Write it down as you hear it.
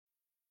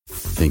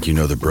Think you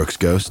know the Brooks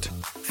Ghost?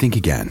 Think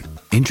again.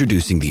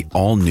 Introducing the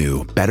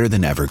all-new,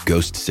 better-than-ever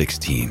Ghost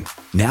 16.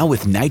 Now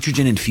with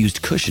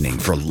nitrogen-infused cushioning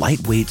for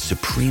lightweight,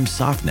 supreme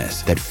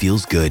softness that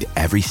feels good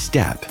every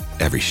step,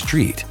 every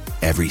street,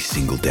 every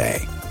single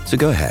day. So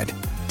go ahead,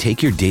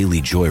 take your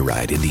daily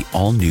joyride in the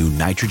all-new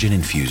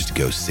nitrogen-infused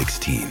Ghost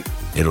 16.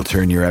 It'll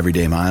turn your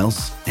everyday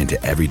miles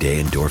into everyday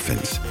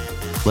endorphins.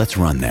 Let's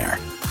run there.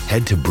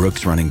 Head to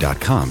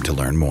brooksrunning.com to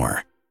learn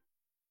more.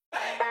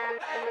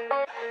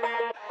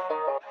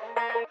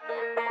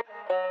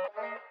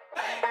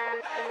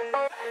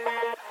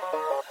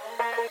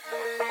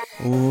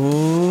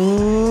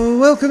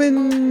 Welcome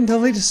in to the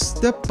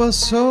latest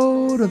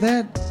episode of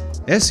that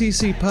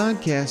SEC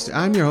podcast.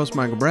 I'm your host,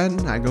 Michael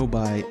Bratton. I go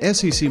by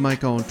SEC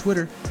Mike on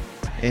Twitter.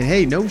 And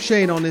hey, no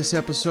shade on this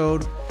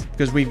episode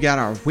because we've got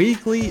our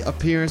weekly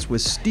appearance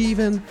with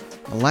Steven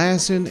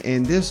Lassen,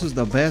 and this is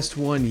the best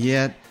one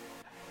yet.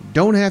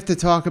 Don't have to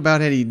talk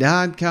about any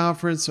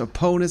non-conference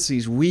opponents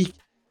these week.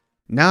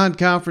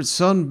 Non-conference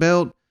Sun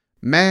Belt,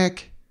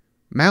 MAC,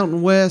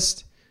 Mountain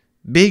West,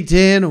 Big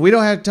Ten. We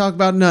don't have to talk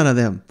about none of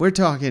them. We're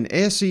talking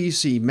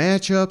SEC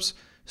matchups.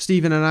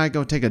 Steven and I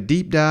go take a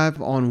deep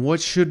dive on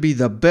what should be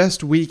the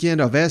best weekend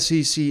of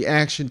SEC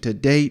action to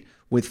date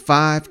with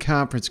 5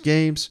 conference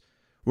games.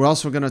 We're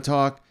also going to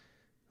talk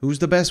who's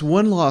the best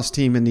one-loss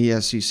team in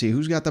the SEC,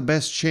 who's got the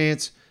best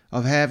chance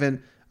of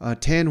having a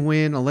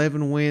 10-win,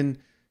 11-win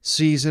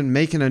season,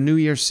 making a New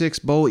Year's Six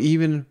Bowl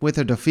even with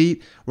a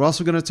defeat. We're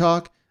also going to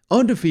talk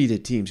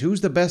undefeated teams. Who's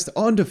the best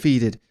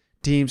undefeated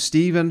team?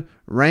 Steven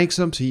ranks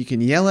them so you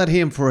can yell at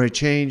him for a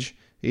change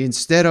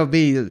instead of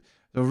me.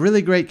 A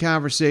really great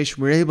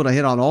conversation. We're able to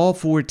hit on all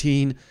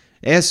 14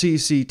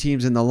 SEC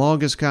teams in the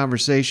longest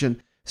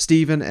conversation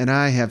Steven and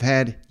I have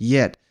had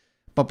yet.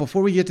 But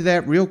before we get to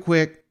that, real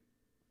quick,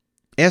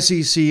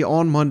 SEC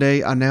on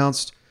Monday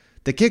announced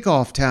the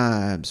kickoff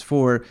times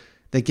for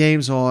the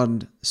games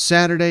on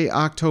Saturday,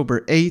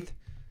 October 8th.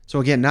 So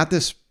again, not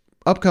this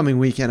upcoming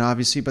weekend,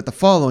 obviously, but the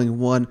following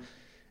one.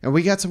 And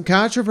we got some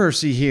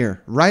controversy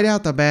here right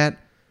out the bat.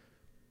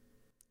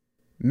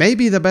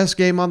 Maybe the best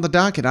game on the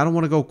docket. I don't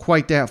want to go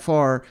quite that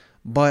far,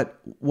 but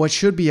what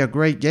should be a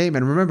great game.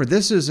 And remember,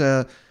 this is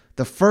the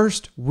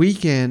first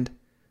weekend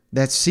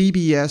that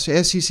CBS,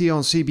 SEC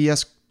on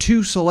CBS,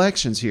 2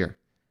 selections here.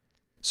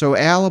 So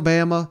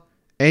Alabama,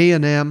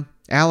 A&M,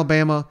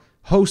 Alabama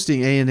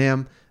hosting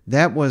A&M.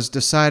 That was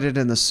decided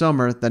in the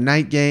summer. The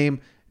night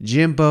game,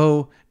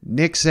 Jimbo,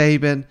 Nick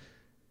Saban,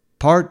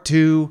 part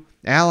 2.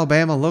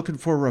 Alabama looking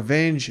for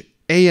revenge.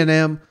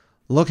 A&M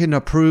looking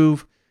to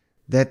prove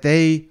that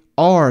they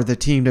are the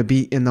team to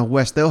beat in the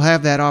West. They'll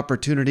have that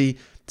opportunity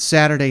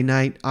Saturday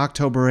night,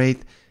 October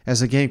 8th,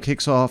 as the game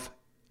kicks off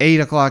 8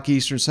 o'clock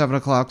Eastern, 7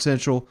 o'clock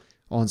Central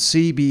on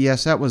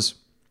CBS. That was,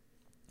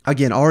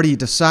 again, already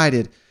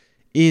decided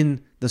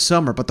in the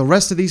summer. But the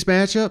rest of these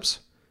matchups,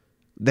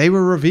 they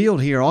were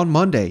revealed here on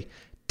Monday.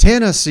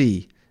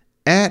 Tennessee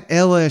at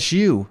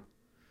LSU.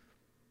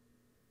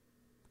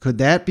 Could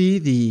that be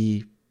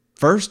the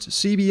first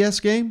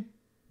CBS game?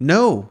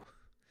 No.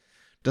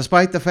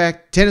 Despite the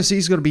fact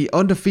Tennessee's going to be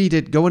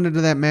undefeated going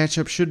into that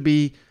matchup, should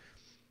be,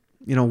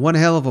 one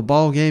hell of a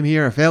ball game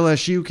here. If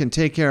LSU can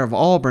take care of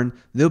Auburn,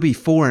 they'll be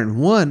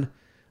 4-1.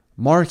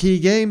 Marquee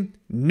game,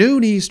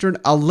 noon Eastern,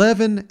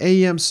 11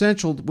 a.m.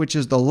 Central, which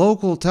is the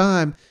local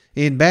time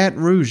in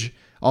Baton Rouge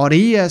on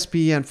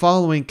ESPN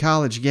following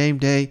College Game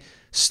Day.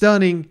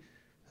 Stunning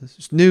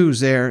news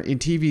there in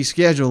TV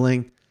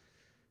scheduling.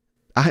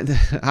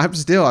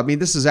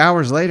 This is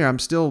hours later. I'm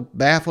still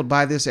baffled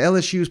by this.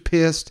 LSU's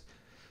pissed.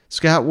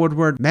 Scott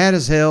Woodward, mad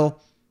as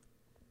hell.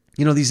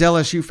 These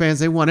LSU fans,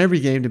 they want every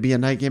game to be a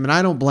night game, and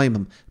I don't blame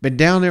them. Been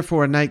down there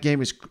for a night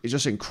game. It's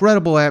just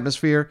incredible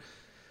atmosphere.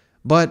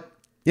 But,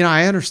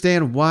 I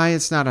understand why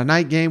it's not a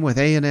night game with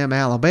A&M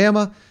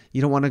Alabama.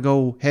 You don't want to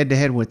go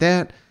head-to-head with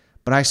that.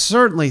 But I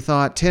certainly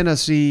thought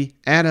Tennessee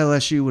at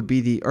LSU would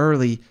be the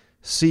early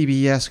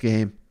CBS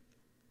game.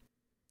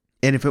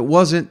 And if it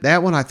wasn't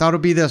that one, I thought it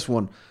would be this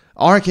one.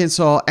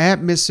 Arkansas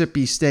at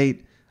Mississippi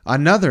State.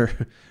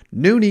 Another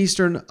noon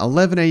Eastern,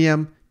 11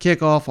 a.m.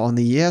 kickoff on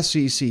the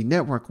SEC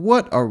Network.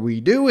 What are we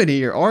doing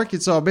here?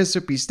 Arkansas,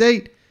 Mississippi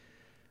State.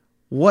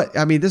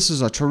 This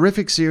is a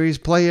terrific series.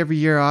 Play every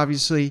year,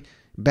 obviously.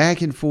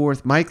 Back and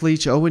forth. Mike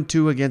Leach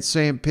 0-2 against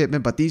Sam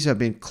Pittman. But these have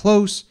been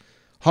close,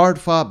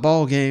 hard-fought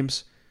ball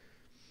games.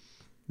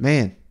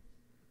 Man.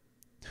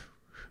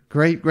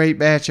 Great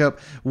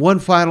matchup. One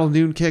final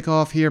noon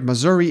kickoff here.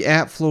 Missouri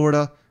at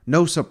Florida.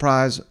 No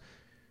surprise.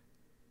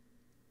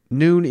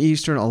 Noon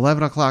Eastern,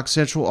 11 o'clock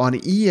Central on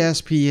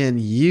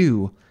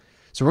ESPNU.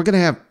 So we're going to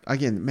have,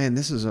 again, man,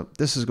 this is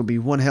going to be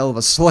one hell of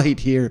a slate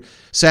here.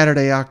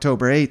 Saturday,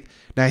 October 8th.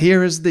 Now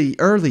here is the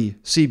early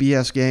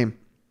CBS game.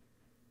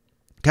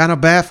 Kind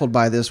of baffled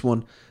by this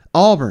one.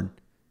 Auburn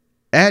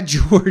at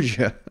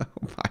Georgia.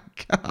 Oh my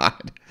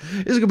God.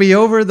 This is going to be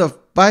over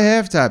by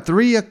halftime.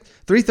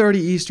 3:30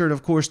 Eastern,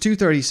 of course,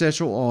 2:30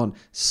 Central on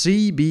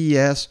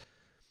CBS.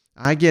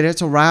 I get it.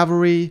 It's a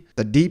rivalry.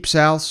 The Deep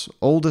South's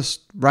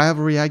oldest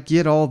rivalry. I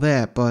get all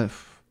that. But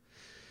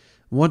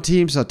One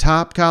team's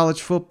atop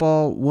college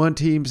football, one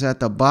team's at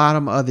the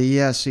bottom of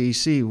the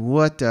SEC.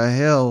 What the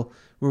hell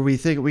were we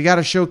thinking? We got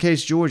to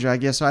showcase Georgia, I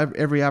guess,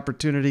 every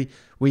opportunity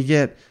we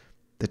get.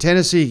 The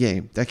Tennessee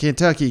game, the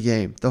Kentucky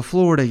game, the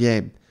Florida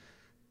game,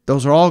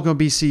 those are all going to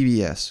be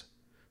CBS.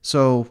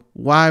 So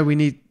why we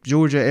need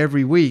Georgia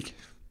every week,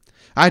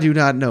 I do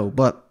not know.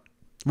 But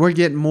we're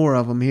getting more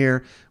of them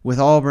here with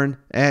Auburn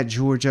at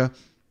Georgia.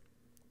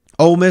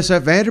 Ole Miss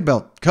at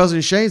Vanderbilt. Cousin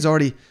Shane's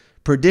already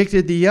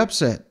predicted the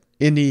upset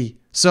in the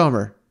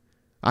summer.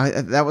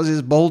 That was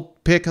his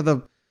bold pick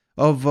of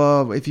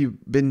if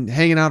you've been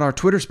hanging out our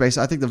Twitter space.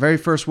 I think the very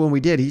first one we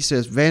did, he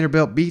says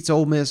Vanderbilt beats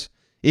Ole Miss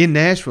in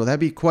Nashville.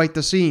 That'd be quite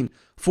the scene.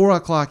 4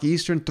 o'clock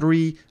Eastern,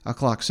 3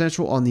 o'clock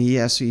Central on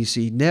the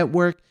SEC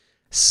Network.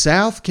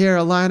 South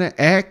Carolina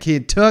at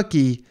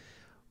Kentucky.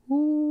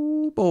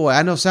 Ooh, boy,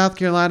 I know South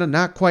Carolina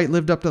not quite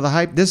lived up to the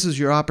hype. This is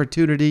your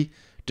opportunity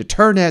to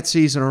turn that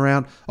season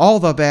around. All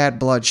the bad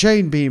blood.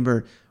 Shane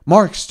Beamer,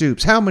 Mark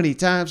Stoops. How many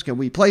times can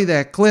we play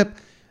that clip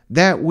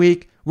that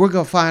week? We're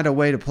going to find a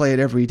way to play it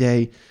every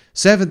day.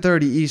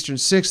 7:30 Eastern,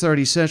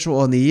 6:30 Central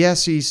on the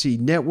SEC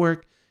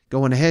Network.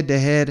 Going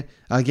head-to-head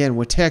again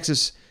with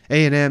Texas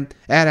A&M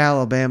at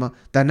Alabama.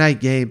 The night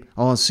game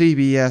on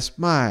CBS.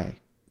 My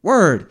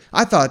word.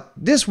 I thought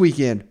this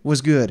weekend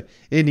was good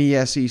in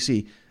the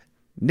SEC.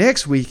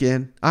 Next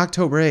weekend,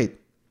 October 8th.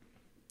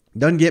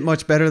 Doesn't get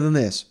much better than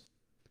this.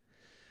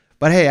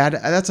 But hey,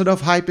 that's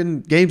enough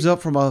hyping games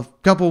up from a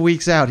couple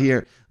weeks out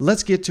here.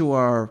 Let's get to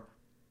our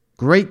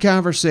great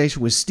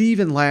conversation with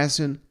Steven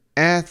Lassan,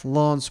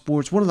 Athlon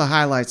Sports. One of the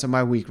highlights of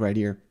my week right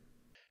here.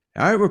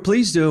 All right, we're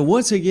pleased to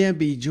once again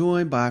be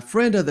joined by a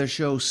friend of the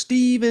show,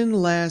 Steven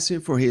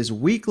Lassan, for his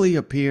weekly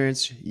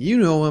appearance. You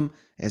know him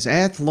as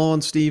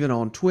Athlon Steven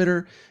on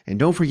Twitter. And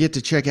don't forget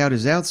to check out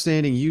his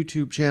outstanding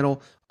YouTube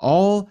channel,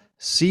 All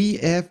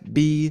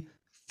CFB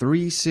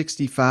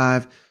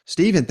 365.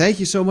 Steven,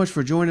 thank you so much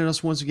for joining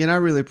us once again. I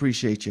really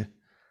appreciate you.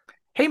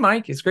 Hey,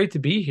 Mike, it's great to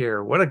be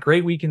here. What a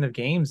great weekend of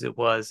games it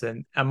was.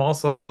 And I'm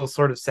also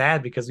sort of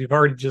sad because we've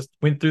already just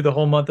went through the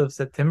whole month of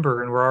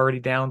September and we're already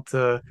down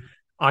to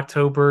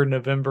October,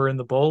 November in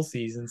the bowl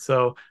season.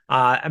 So,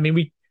 I mean,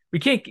 we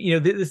can't,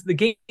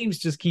 the games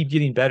just keep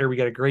getting better. We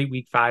got a great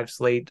week 5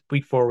 slate.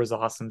 Week 4 was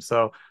awesome.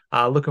 So,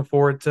 looking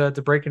forward to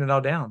breaking it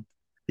all down.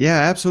 Yeah,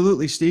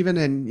 absolutely, Steven.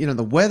 And,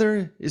 the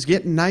weather is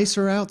getting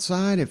nicer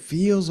outside. It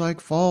feels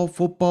like fall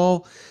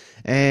football.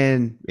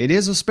 And it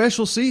is a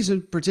special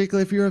season,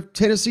 particularly if you're a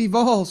Tennessee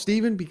Vol,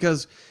 Steven,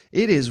 because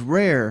it is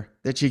rare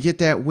that you get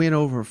that win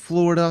over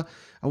Florida.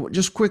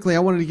 Just quickly, I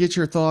wanted to get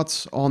your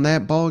thoughts on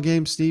that ball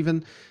game,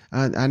 Steven.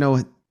 I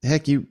know,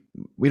 heck,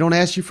 we don't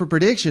ask you for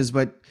predictions,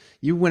 but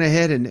you went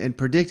ahead and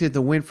predicted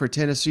the win for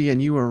Tennessee,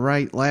 and you were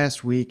right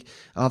last week.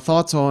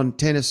 Thoughts on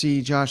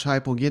Tennessee, Josh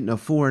Heupel getting a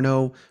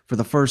 4-0 for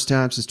the first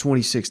time since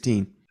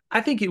 2016?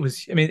 I think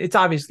it's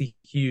obviously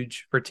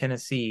huge for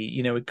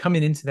Tennessee.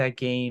 Coming into that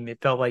game, it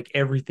felt like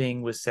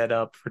everything was set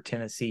up for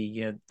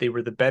Tennessee. They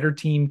were the better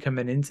team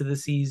coming into the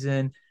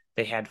season.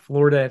 They had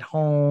Florida at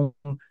home.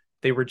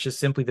 They were just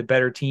simply the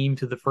better team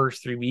through the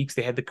first 3 weeks.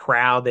 They had the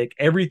crowd,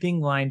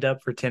 everything lined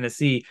up for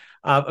Tennessee.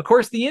 Of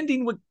course, the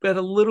ending would be a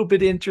little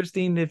bit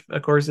interesting if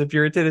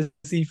you're a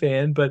Tennessee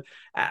fan. But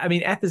I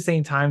mean, at the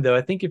same time, though,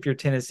 I think if you're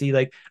Tennessee,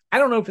 I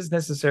don't know if it's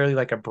necessarily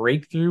like a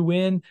breakthrough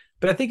win,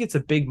 but I think it's a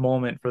big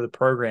moment for the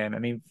program. I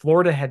mean,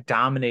 Florida had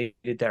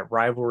dominated that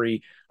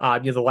rivalry,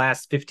 the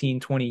last 15,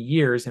 20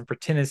 years. And for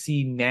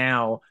Tennessee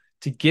now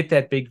to get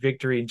that big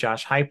victory in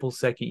Josh Heupel's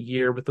second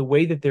year with the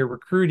way that they're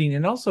recruiting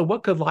and also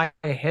what could lie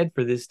ahead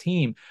for this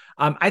team.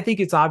 I think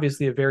it's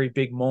obviously a very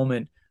big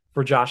moment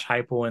for Josh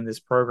Heupel in this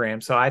program.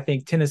 So I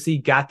think Tennessee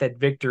got that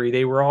victory.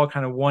 They were all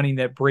kind of wanting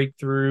that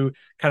breakthrough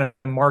kind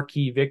of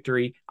marquee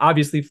victory.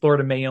 Obviously,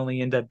 Florida may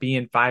only end up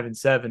being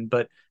 5-7,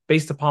 but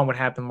based upon what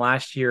happened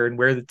last year and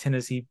where the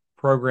Tennessee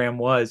program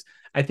was,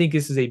 I think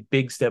this is a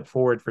big step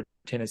forward for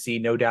Tennessee,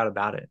 no doubt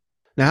about it.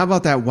 Now, how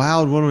about that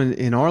wild one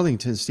in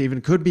Arlington,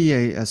 Stephen? Could be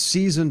a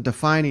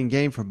season-defining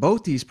game for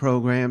both these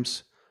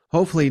programs.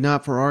 Hopefully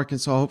not for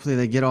Arkansas. Hopefully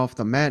they get off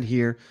the mat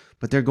here,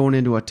 but they're going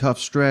into a tough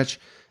stretch.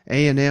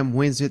 A&M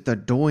wins it the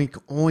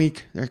doink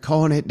oink. They're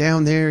calling it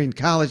down there in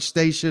College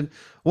Station.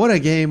 What a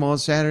game on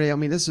Saturday. I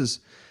mean, this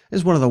is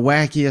one of the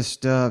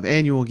wackiest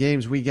annual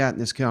games we got in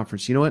this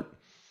conference. You know what?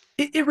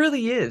 It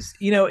really is.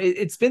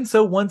 It's been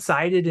so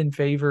one-sided in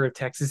favor of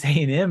Texas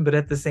A&M, but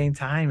at the same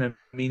time,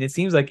 I mean, it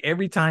seems like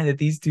every time that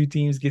these two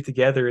teams get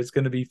together, it's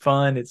going to be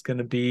fun. It's going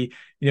to be,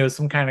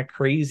 some kind of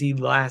crazy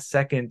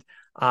last-second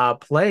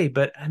play.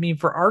 But I mean,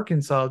 for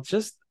Arkansas,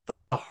 just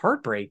a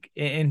heartbreak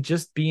and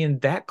just being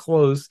that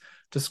close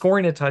to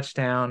scoring a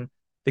touchdown,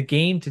 the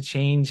game to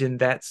change in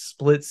that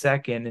split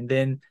second, and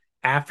then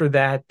after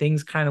that,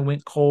 things kind of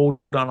went cold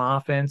on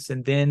offense,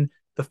 and then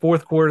the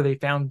fourth quarter they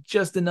found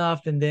just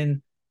enough, and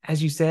then,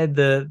 as you said,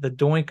 the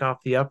doink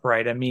off the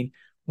upright. I mean,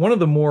 one of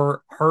the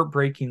more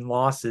heartbreaking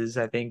losses,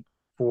 I think,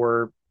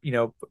 for,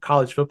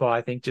 college football,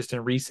 I think just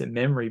in recent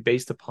memory,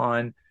 based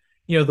upon,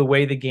 the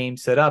way the game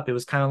set up. It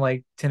was kind of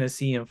like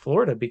Tennessee and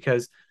Florida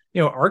because,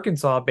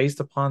 Arkansas, based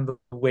upon the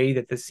way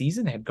that the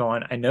season had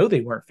gone, I know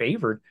they weren't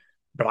favored,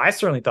 but I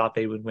certainly thought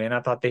they would win.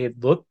 I thought they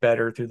had looked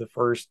better through the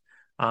first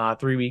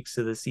 3 weeks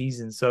of the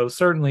season. So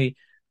certainly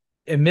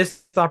a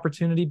missed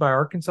opportunity by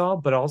Arkansas,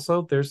 but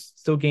also there's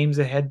still games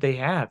ahead they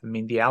have. I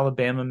mean, the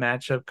Alabama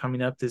matchup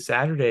coming up this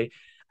Saturday.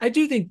 I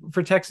do think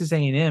for Texas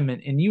A&M,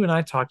 and you and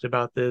I talked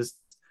about this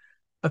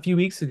a few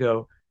weeks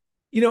ago.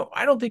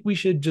 I don't think we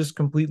should just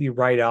completely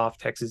write off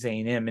Texas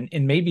A&M,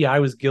 and maybe I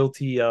was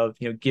guilty of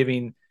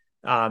giving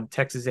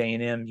Texas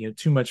A&M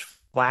too much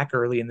flack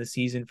early in the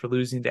season for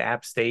losing to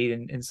App State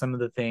and some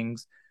of the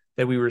things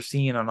that we were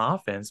seeing on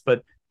offense,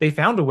 but they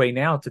found a way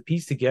now to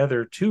piece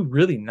together two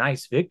really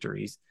nice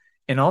victories.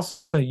 And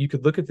also, you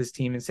could look at this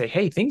team and say,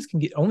 hey, things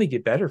can only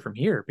get better from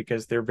here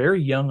because they're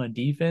very young on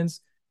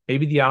defense.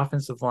 Maybe the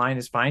offensive line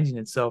is finding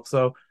itself.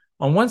 So,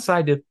 on one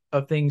side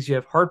of things, you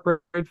have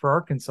heartbreak for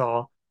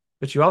Arkansas,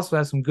 but you also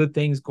have some good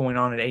things going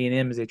on at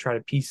A&M as they try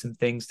to piece some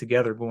things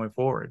together going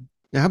forward.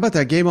 Now, how about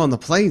that game on the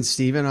Plains,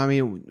 Stephen? I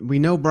mean, we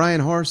know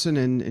Brian Harson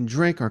and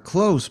Drink are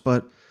close,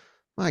 but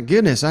my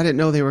goodness, I didn't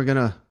know they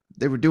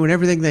were doing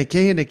everything they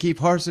can to keep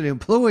Harson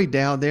employed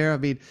down there. I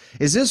mean,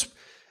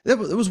 it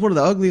was one of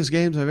the ugliest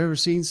games I've ever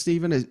seen,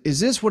 Stephen. Is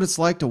this what it's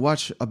like to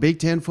watch a Big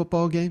Ten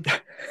football game?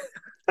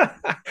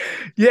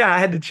 Yeah, I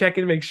had to check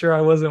and make sure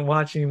I wasn't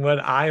watching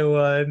what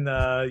Iowa and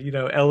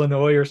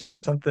Illinois or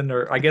something,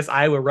 or I guess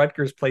Iowa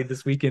Rutgers played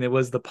this weekend. It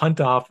was the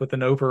punt off with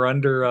an over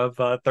under of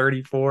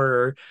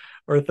 34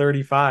 or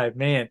 35.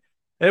 Man,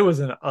 it was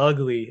an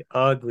ugly,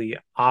 ugly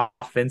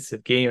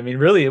offensive game. I mean,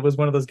 really, it was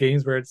one of those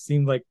games where it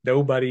seemed like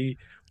nobody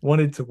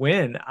wanted to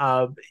win.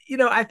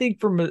 I think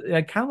from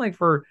kind of like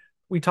for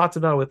we talked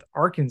about with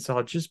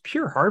Arkansas, just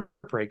pure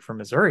heartbreak for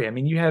Missouri. I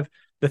mean, you have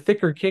the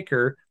thicker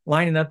kicker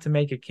lining up to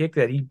make a kick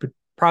that he would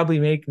probably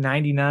make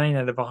 99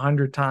 out of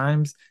 100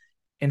 times,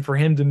 and for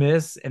him to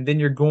miss, and then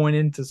you're going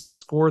in to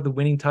score the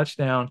winning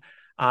touchdown,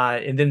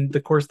 and then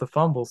of course the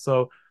fumble.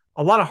 So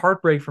a lot of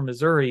heartbreak for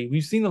Missouri.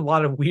 We've seen a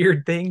lot of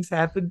weird things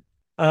happen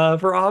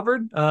for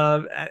Auburn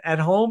at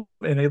home,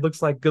 and it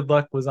looks like good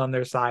luck was on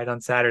their side on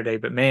Saturday.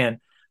 But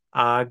man,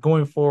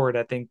 going forward,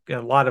 I think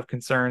a lot of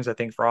concerns. I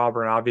think for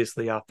Auburn,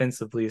 obviously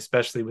offensively,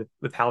 especially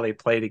with how they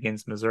played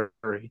against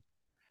Missouri.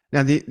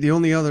 Now, the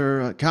only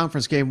other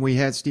conference game we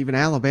had, Stephen,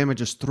 Alabama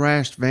just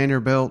thrashed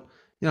Vanderbilt.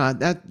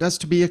 That's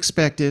to be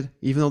expected,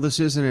 even though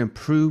this is an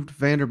improved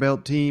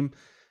Vanderbilt team.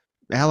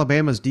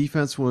 Alabama's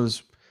defense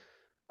was,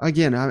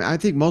 again, I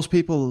think most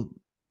people,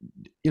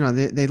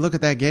 they look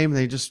at that game and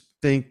they just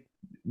think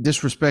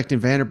disrespecting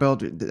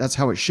Vanderbilt, that's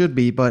how it should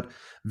be. But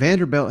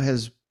Vanderbilt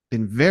has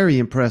been very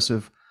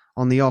impressive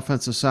on the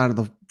offensive side of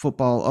the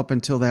football up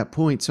until that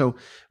point. So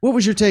what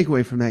was your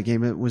takeaway from that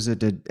game? Was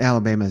it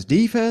Alabama's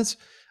defense?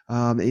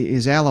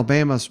 Is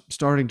Alabama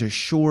starting to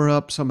shore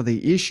up some of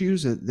the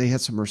issues? They had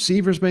some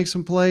receivers make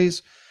some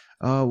plays.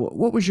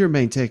 What was your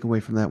main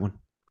takeaway from that one?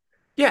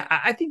 Yeah,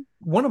 I think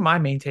one of my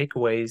main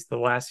takeaways the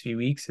last few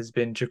weeks has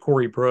been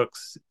Ja'Cory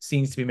Brooks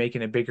seems to be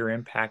making a bigger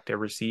impact at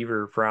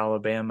receiver for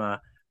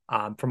Alabama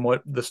from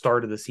what the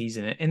start of the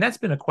season. And that's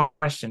been a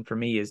question for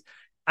me is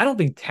I don't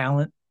think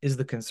talent is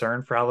the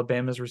concern for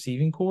Alabama's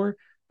receiving core.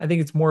 I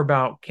think it's more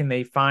about can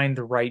they find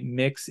the right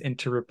mix and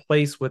to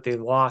replace what they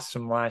lost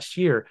from last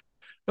year.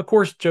 Of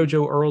course,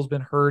 JoJo Earl's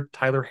been hurt,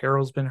 Tyler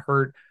Harrell's been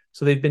hurt,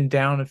 so they've been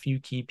down a few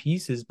key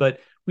pieces. But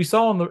we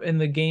saw in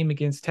the game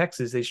against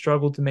Texas, they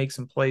struggled to make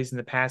some plays in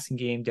the passing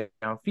game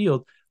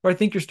downfield. Where I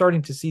think you're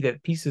starting to see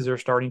that pieces are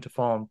starting to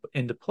fall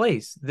into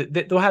place.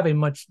 They'll have a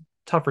much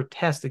tougher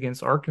test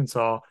against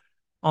Arkansas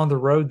on the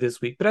road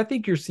this week. But I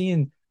think you're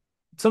seeing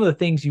some of the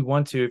things you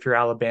want to if you're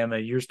Alabama.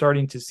 You're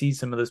starting to see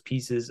some of those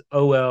pieces,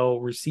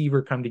 OL,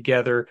 receiver come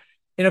together.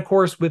 And of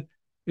course, with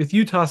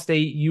Utah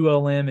State,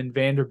 ULM, and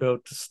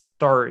Vanderbilt to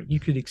start, you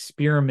could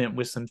experiment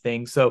with some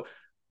things. So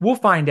we'll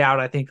find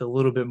out, I think, a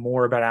little bit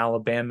more about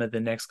Alabama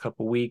the next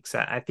couple of weeks.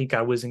 I think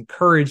I was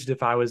encouraged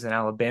if I was an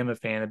Alabama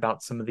fan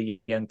about some of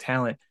the young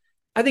talent.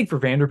 I think for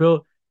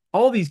Vanderbilt,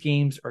 all these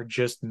games are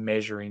just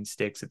measuring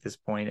sticks at this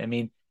point. I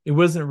mean, it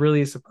wasn't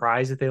really a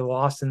surprise that they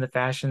lost in the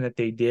fashion that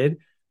they did.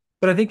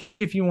 But I think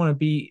if you want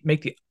to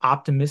make the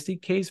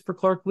optimistic case for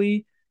Clark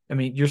Lee, I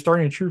mean, you're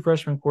starting a true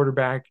freshman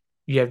quarterback.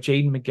 You have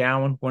Jaden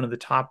McGowan, one of the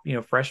top,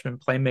 freshman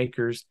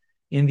playmakers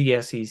in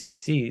the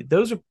SEC.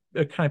 Those are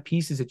kind of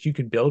pieces that you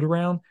can build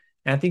around.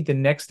 And I think the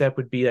next step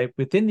would be like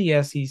within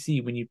the SEC,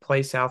 when you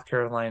play South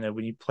Carolina,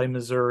 when you play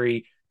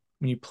Missouri,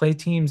 when you play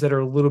teams that are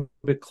a little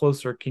bit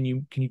closer, can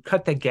you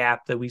cut that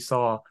gap that we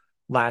saw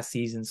last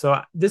season?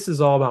 So this is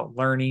all about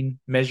learning,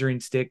 measuring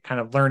stick, kind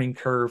of learning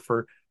curve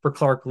for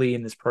Clark Lee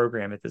in this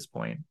program at this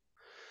point.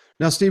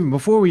 Now, Stephen,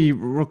 before we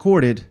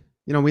recorded,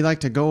 we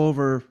like to go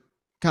over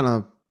kind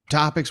of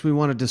topics we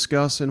want to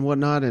discuss and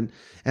whatnot. And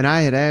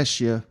I had asked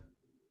you,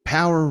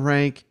 power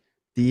rank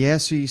the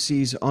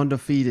SEC's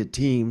undefeated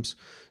teams.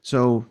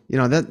 So,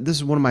 this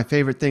is one of my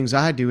favorite things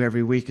I do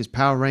every week is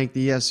power rank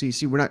the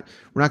SEC. We're not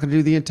going to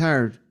do the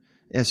entire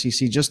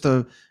SEC,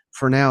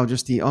 for now,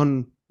 just the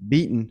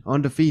unbeaten,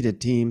 undefeated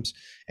teams.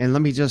 And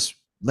let me just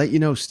let you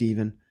know,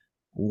 Stephen,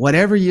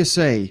 whatever you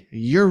say,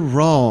 you're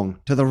wrong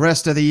to the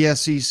rest of the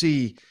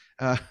SEC.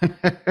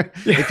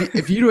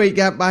 If you ain't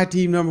got my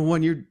team number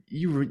one,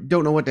 you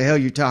don't know what the hell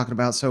you're talking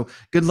about. So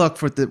good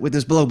luck with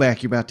this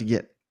blowback you're about to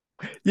get.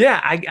 Yeah,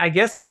 I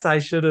guess I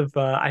should have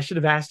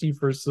asked you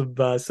for some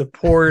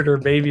support, or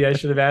maybe I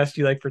should have asked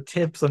you like for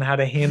tips on how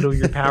to handle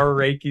your power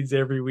rankings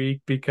every week,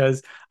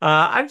 because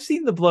I've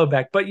seen the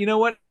blowback. But you know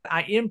what?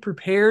 I am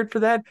prepared for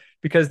that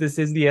because this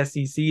is the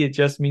SEC. It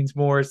just means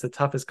more. It's the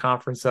toughest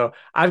conference, so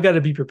I've got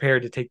to be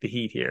prepared to take the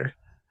heat here.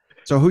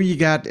 So who you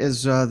got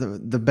as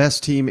the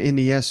best team in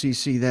the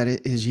SEC that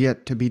is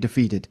yet to be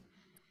defeated?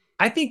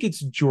 I think it's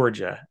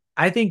Georgia.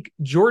 I think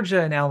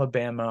Georgia and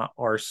Alabama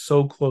are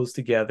so close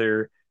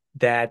together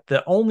that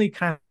the only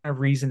kind of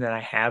reason that I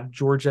have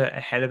Georgia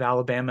ahead of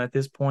Alabama at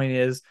this point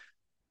is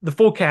the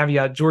full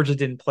caveat: Georgia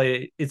didn't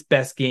play its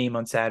best game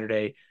on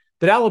Saturday,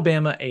 but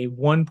Alabama, a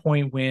 1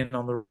 point win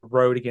on the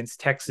road against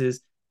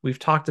Texas. We've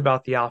talked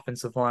about the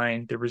offensive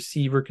line, the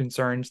receiver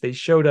concerns. They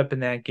showed up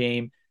in that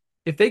game.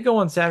 If they go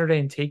on Saturday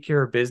and take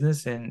care of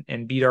business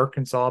and beat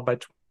Arkansas by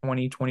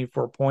 20,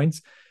 24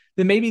 points,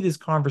 then maybe this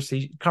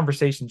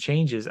conversation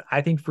changes.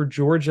 I think for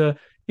Georgia,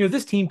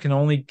 this team can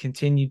only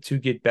continue to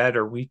get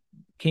better. We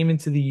came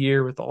into the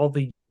year with all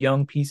the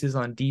young pieces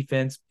on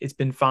defense. It's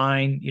been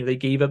fine. They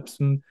gave up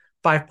some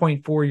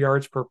 5.4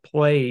 yards per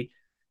play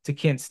to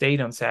Kent State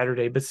on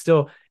Saturday, but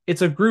still,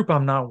 it's a group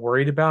I'm not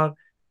worried about.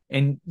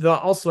 And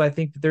also, I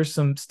think that there's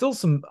still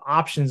some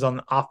options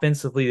on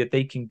offensively that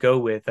they can go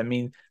with. I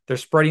mean, they're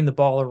spreading the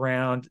ball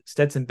around.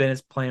 Stetson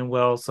Bennett's playing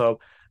well,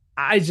 so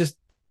I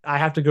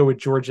have to go with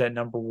Georgia at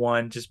number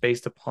one, just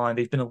based upon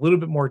they've been a little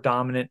bit more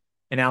dominant,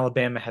 and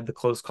Alabama had the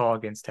close call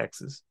against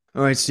Texas.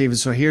 All right, Steven.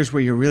 So here's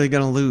where you're really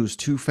going to lose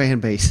two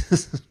fan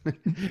bases.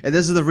 And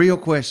this is the real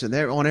question.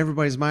 They're on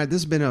everybody's mind.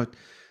 This has been a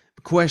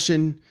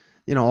question,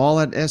 all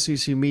at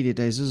SEC Media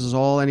Days. This is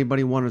all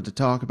anybody wanted to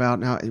talk about.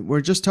 Now, we're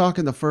just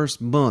talking the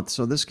first month,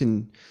 so this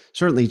can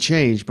certainly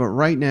change. But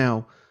right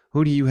now,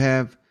 who do you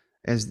have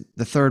as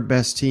the third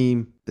best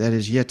team that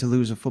is yet to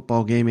lose a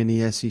football game in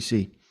the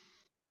SEC?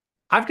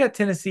 I've got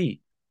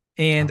Tennessee,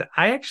 and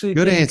I actually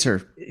good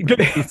answer. Good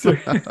answer.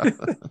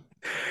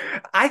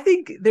 I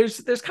think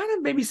there's kind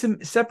of maybe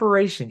some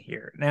separation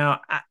here.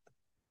 Now, I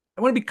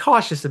want to be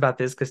cautious about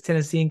this because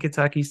Tennessee and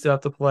Kentucky still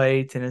have to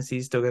play.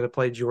 Tennessee's still got to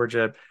play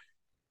Georgia.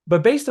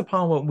 But based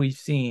upon what we've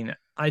seen,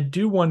 I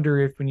do wonder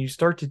if when you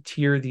start to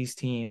tier these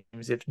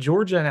teams, if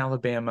Georgia and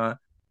Alabama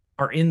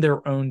are in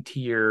their own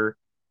tier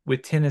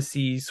with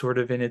Tennessee sort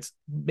of in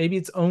maybe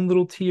its own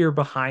little tier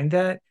behind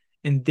that,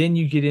 and then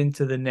you get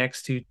into the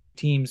next two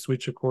teams,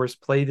 which of course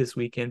play this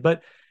weekend.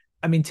 But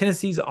I mean,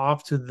 Tennessee's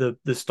off to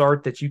the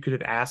start that you could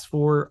have asked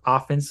for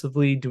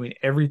offensively, doing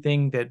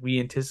everything that we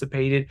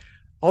anticipated.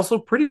 Also,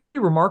 pretty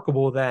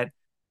remarkable that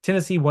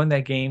Tennessee won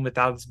that game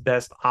without its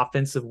best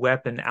offensive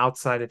weapon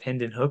outside of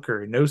Hendon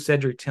Hooker. No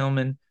Cedric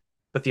Tillman,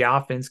 but the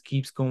offense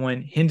keeps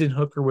going. Hendon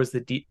Hooker was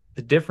the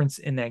difference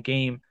in that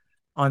game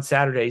on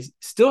Saturdays.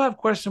 Still have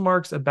question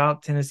marks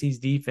about Tennessee's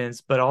defense,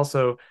 but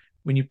also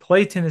when you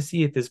play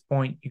Tennessee at this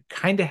point, you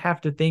kind of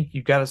have to think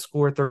you've got to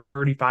score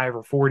 35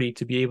 or 40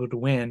 to be able to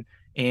win.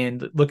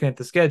 And looking at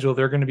the schedule,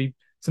 there are going to be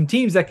some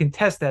teams that can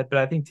test that, but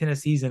I think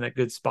Tennessee's in a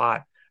good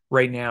spot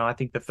right now. I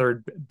think the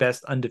third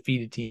best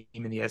undefeated team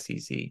in the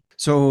SEC.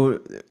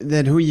 So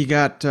then who you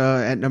got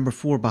at number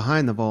 4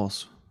 behind the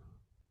Vols?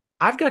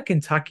 I've got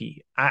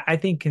Kentucky. I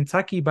think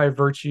Kentucky, by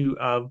virtue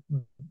of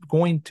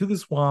going to the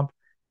Swamp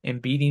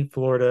and beating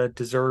Florida,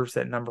 deserves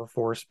that number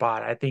 4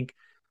 spot. I think,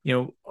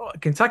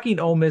 Kentucky and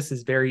Ole Miss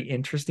is very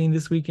interesting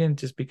this weekend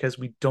just because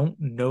we don't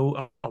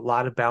know a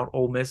lot about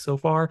Ole Miss so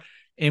far.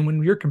 And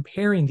when you're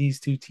comparing these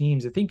two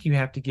teams, I think you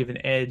have to give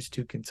an edge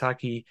to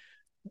Kentucky.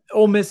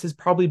 Ole Miss has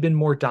probably been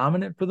more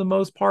dominant for the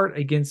most part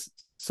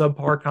against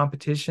subpar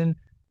competition,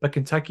 but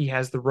Kentucky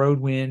has the road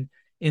win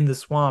in the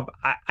Swamp.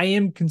 I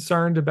am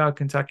concerned about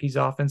Kentucky's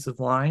offensive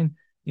line.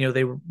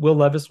 Will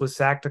Levis was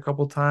sacked a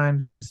couple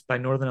times by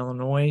Northern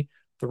Illinois.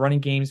 The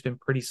running game's been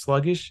pretty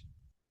sluggish.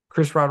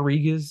 Chris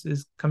Rodriguez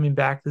is coming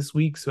back this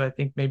week, so I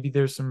think maybe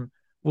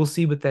we'll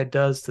see what that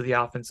does to the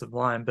offensive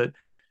line. But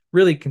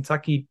really,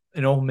 Kentucky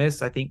and Ole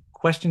Miss, I think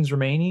questions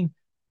remaining,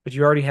 but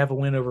you already have a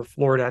win over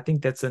Florida. I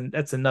think that's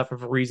enough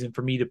of a reason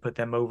for me to put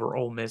them over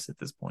Ole Miss at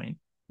this point.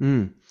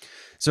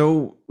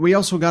 So we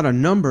also got a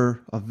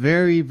number of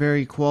very,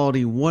 very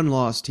quality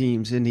one-loss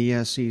teams in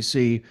the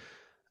SEC.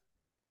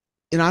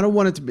 And I don't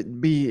want it to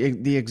be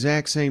the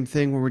exact same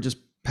thing where we're just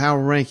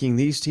power ranking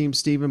these teams,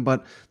 Stephen,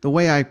 but the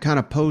way I kind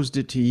of posed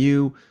it to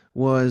you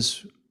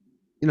was,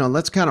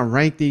 let's kind of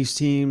rank these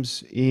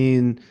teams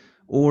in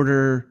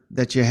order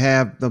that you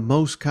have the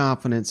most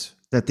confidence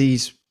that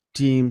these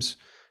teams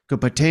could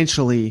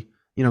potentially,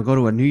 go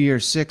to a New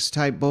Year's Six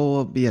type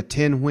bowl, be a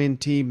 10-win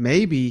team,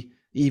 maybe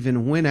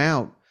even win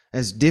out,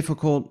 as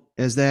difficult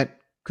as that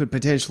could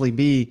potentially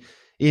be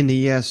in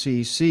the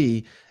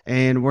SEC.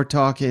 And we're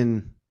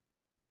talking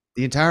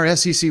the entire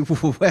SEC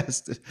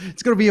West.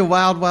 It's going to be a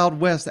wild, wild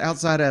West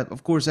outside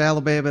of course,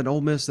 Alabama and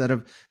Ole Miss that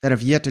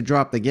have yet to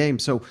drop the game.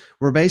 So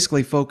we're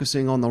basically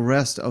focusing on the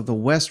rest of the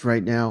West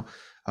right now.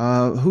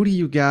 Who do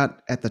you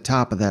got at the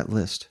top of that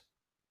list?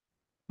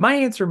 My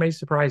answer may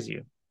surprise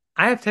you.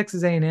 I have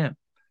Texas A&M.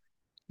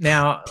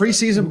 Now,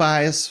 Preseason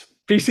bias.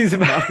 preseason.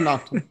 No,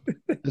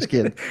 no, just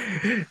kidding.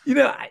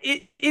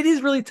 It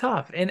is really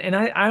tough, and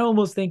I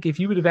almost think if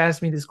you would have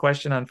asked me this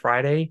question on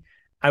Friday,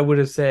 I would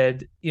have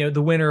said,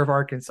 the winner of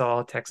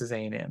Arkansas, Texas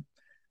A&M.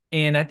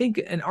 And I think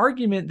an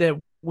argument that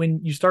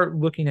when you start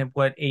looking at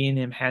what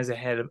A&M has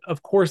ahead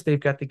of course, they've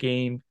got the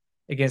game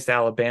against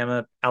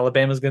Alabama.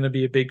 Alabama's going to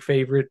be a big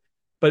favorite,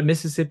 but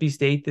Mississippi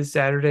State this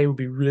Saturday will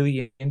be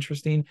really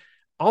interesting.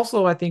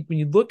 Also, I think when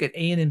you look at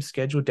A&M's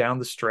schedule down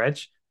the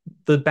stretch,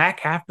 the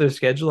back half of their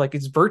schedule, like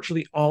it's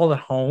virtually all at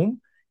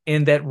home.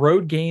 And that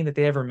road game that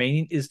they have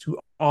remaining is to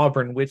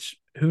Auburn, which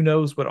who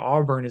knows what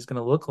Auburn is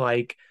going to look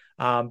like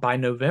by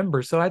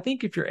November. So I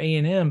think if you're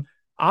A&M,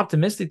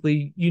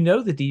 optimistically,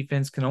 the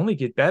defense can only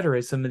get better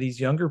as some of these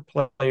younger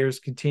players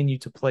continue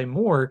to play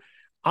more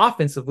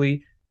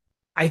offensively.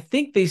 I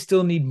think they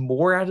still need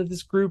more out of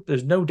this group.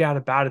 There's no doubt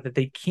about it that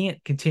they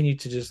can't continue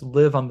to just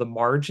live on the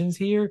margins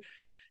here.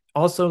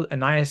 Also,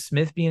 Anaya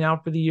Smith being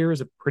out for the year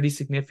is a pretty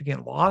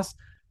significant loss.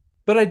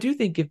 But I do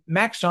think if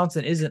Max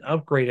Johnson is an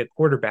upgrade at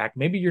quarterback,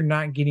 maybe you're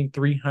not getting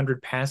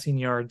 300 passing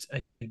yards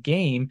a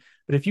game,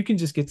 but if you can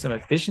just get some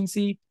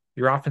efficiency,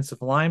 your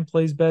offensive line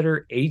plays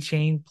better,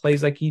 A-Chain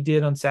plays like he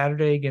did on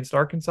Saturday against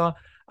Arkansas.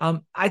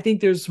 I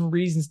think there's some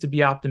reasons to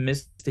be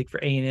optimistic for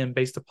A&M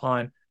based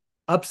upon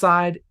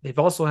upside. They've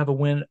also have a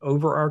win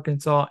over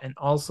Arkansas and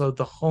also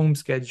the home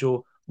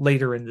schedule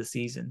later in the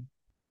season.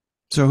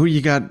 So who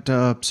you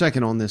got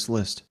second on this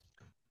list?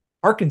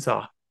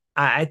 Arkansas.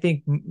 I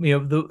think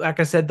like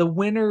I said, the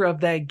winner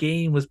of that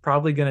game was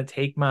probably going to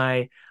take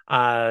my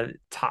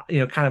top,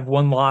 kind of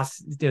one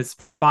loss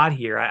spot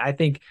here. I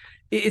think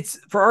it's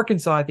for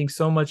Arkansas. I think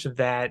so much of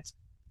that,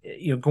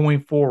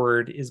 going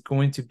forward is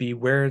going to be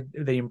where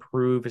they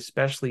improve,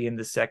 especially in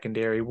the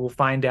secondary. We'll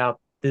find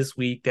out this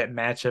week that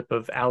matchup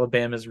of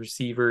Alabama's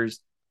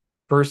receivers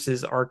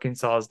versus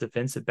Arkansas's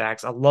defensive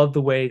backs. I love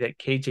the way that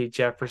KJ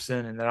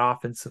Jefferson and that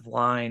offensive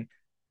line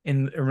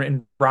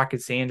and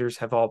Rocket Sanders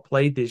have all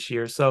played this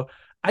year. So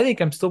I think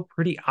I'm still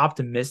pretty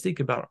optimistic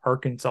about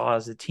Arkansas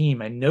as a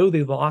team. I know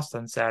they lost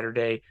on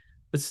Saturday,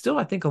 but still,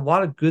 I think a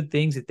lot of good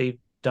things that they've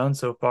done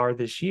so far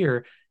this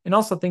year. And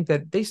also think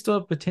that they still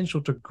have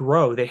potential to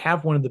grow. They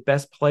have one of the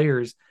best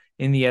players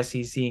in the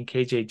SEC in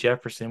KJ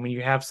Jefferson. When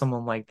you have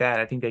someone like that,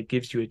 I think that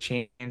gives you a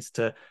chance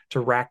to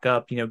rack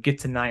up, get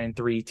to 9-3,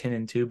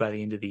 10-2 by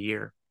the end of the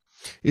year.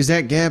 Is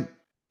that gap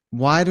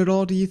wide at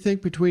all, do you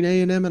think, between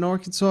A&M and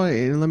Arkansas?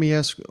 And let me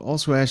ask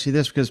you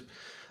this, because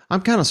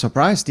I'm kind of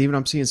surprised, Stephen.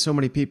 I'm seeing so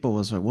many people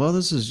was like, well,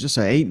 this is just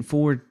an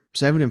 8-4,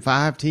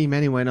 7-5 team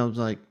anyway. And I was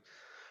like,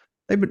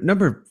 they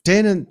number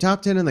 10 and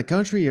top 10 in the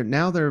country. And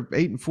now they're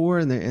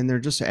 8-4 and they're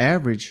just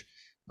average.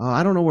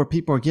 I don't know where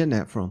people are getting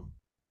that from.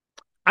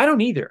 I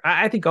don't either.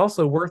 I think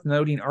also worth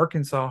noting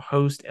Arkansas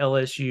host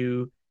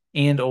LSU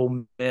and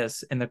Ole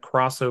Miss, and the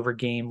crossover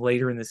game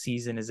later in the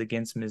season is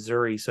against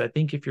Missouri. So I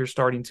think if you're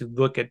starting to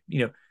look at,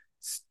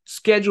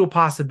 schedule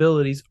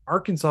possibilities,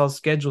 Arkansas's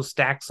schedule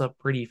stacks up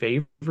pretty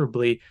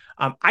favorably.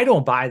 I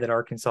don't buy that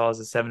Arkansas is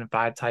a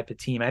 7-5 type of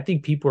team. I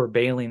think people are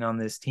bailing on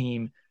this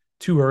team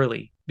too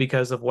early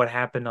because of what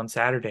happened on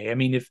Saturday. I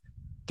mean, if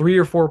 3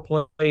 or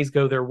 4 plays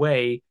go their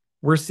way,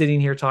 we're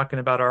sitting here talking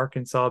about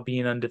Arkansas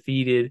being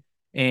undefeated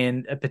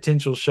and a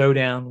potential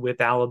showdown with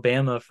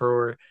Alabama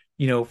for,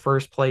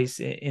 first place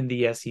in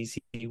the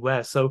SEC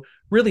West. So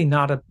really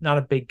not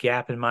a big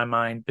gap in my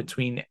mind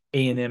between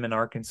A&M and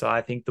Arkansas.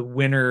 I think the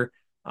winner,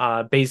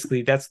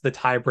 basically that's the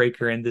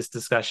tiebreaker in this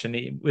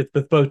discussion with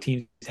both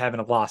teams having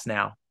a loss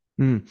now.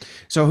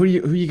 So who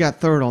you got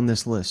third on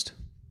this list?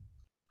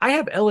 I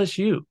have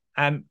LSU.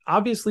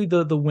 Obviously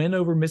the win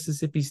over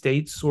Mississippi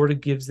State sort of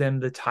gives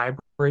them the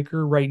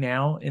tiebreaker right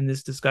now in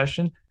this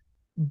discussion.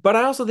 But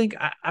I also think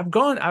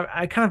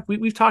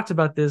we've talked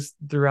about this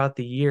throughout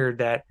the year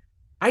that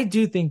I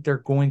do think they're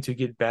going to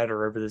get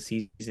better over the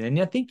season. And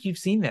I think you've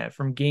seen that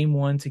from game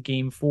 1 to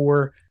game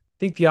 4. I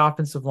think the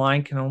offensive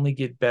line can only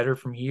get better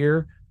from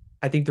here.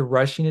 I think the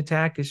rushing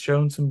attack has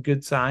shown some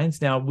good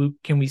signs. Now,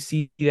 can we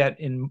see that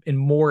in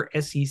more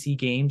SEC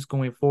games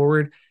going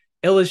forward?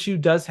 LSU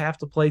does have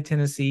to play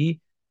Tennessee.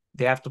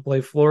 They have to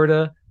play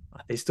Florida.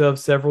 They still have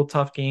several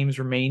tough games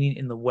remaining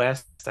in the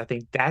West. I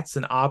think that's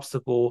an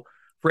obstacle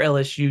for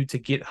LSU to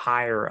get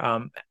higher.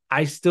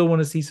 I still want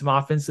to see some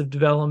offensive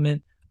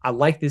development. I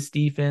like this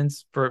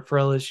defense for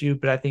LSU,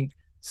 but I think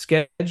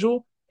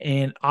schedule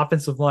and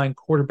offensive line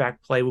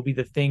quarterback play will be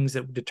the things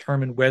that will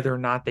determine whether or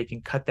not they can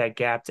cut that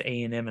gap to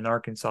A&M and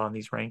Arkansas in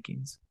these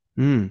rankings.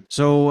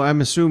 So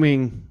I'm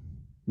assuming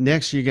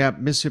next you got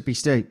Mississippi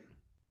State.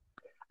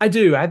 I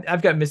do.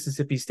 I've got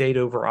Mississippi State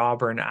over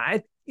Auburn.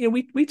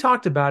 We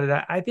talked about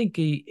it. I think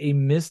a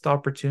missed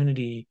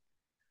opportunity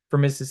for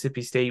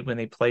Mississippi State when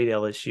they played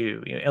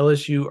LSU.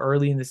 LSU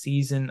early in the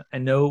season, I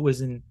know it was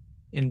in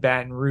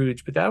Baton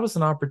Rouge, but that was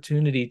an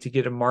opportunity to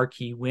get a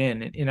marquee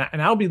win.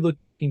 And I'll be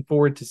looking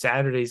forward to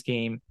Saturday's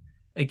game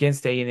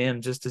against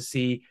A&M just to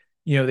see,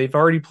 they've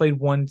already played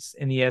once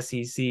in the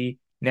SEC.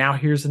 Now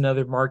here's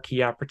another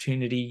marquee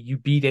opportunity. You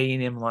beat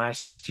A&M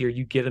last year.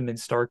 You get them in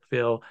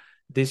Starkville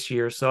this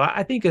year. So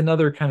I think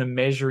another kind of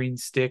measuring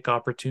stick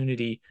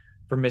opportunity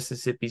for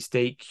Mississippi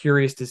State.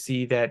 Curious to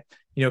see that,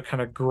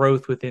 kind of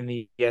growth within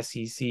the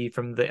SEC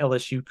from the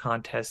LSU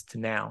contest to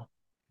now.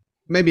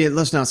 Maybe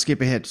let's not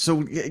skip ahead.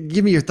 So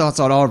give me your thoughts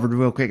on Auburn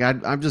real quick.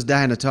 I'm just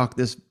dying to talk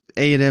this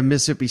A&M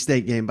Mississippi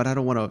State game, but I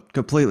don't want to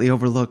completely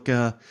overlook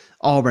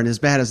Auburn as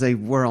bad as they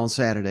were on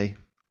Saturday.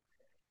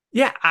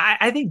 Yeah,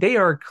 I think they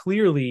are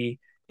clearly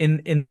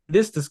in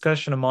this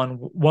discussion among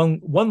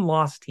one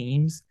loss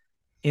teams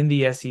in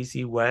the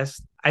SEC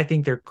West. I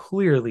think they're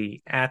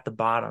clearly at the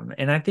bottom,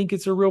 and I think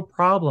it's a real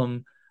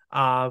problem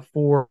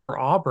for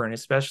Auburn,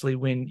 especially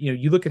when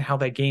you look at how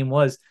that game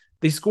was.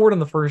 They scored on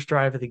the first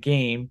drive of the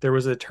game. There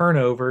was a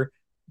turnover.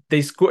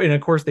 They scored, and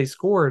of course they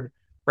scored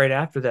right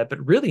after that.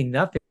 But really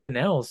nothing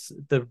else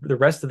the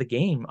rest of the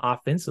game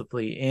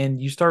offensively,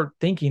 and you start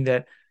thinking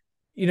that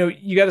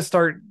you got to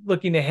start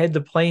looking ahead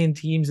to playing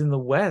teams in the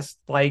West,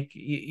 like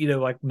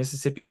like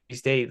Mississippi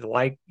State,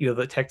 like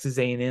the Texas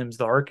A&Ms,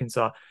 the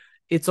Arkansas.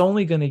 It's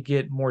only going to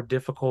get more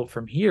difficult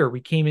from here. We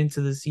came into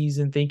the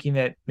season thinking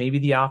that maybe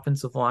the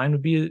offensive line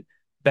would be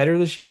better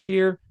this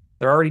year.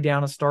 They're already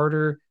down a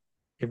starter.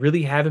 They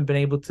really haven't been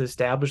able to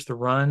establish the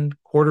run.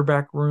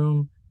 Quarterback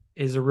room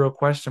is a real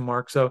question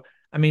mark. So,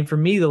 I mean, for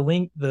me,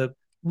 the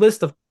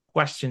list of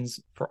questions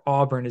for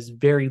Auburn is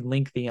very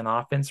lengthy on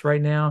offense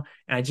right now.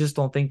 And I just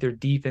don't think their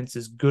defense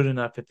is good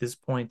enough at this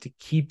point to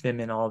keep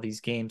them in all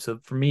these games. So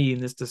for me, in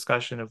this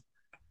discussion of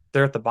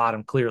they're at the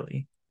bottom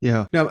clearly.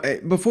 Yeah. Now,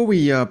 before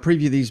we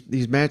preview these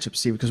matchups,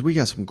 Steve, because we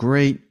got some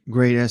great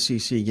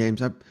SEC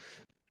games, I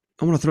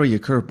want to throw you a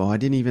curveball. I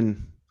didn't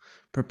even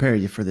prepare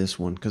you for this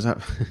one because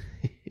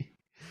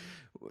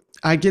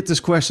I get this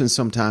question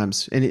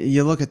sometimes, and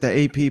you look at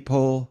the AP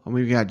poll, and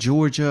we've got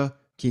Georgia,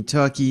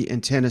 Kentucky,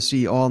 and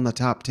Tennessee all in the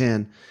top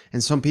 10,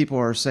 and some people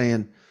are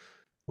saying,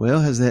 well,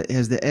 has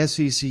the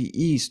SEC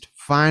East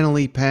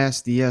finally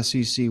passed the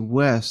SEC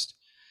West?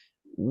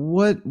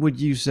 What would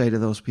you say to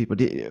those people?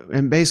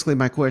 And basically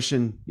my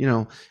question,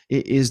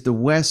 is the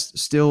West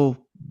still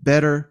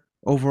better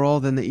overall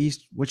than the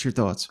East? What's your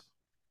thoughts?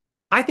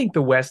 I think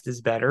the West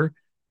is better.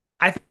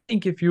 I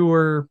think if you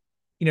were,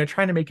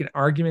 trying to make an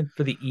argument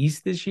for the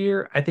East this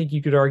year, I think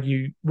you could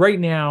argue right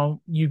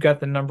now you've got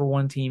the number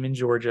one team in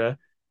Georgia.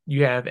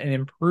 You have an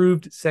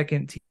improved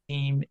second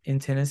team in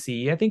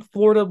Tennessee. I think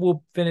Florida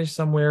will finish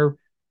somewhere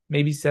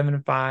maybe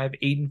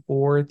 7-5,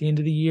 8-4 at the end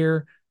of the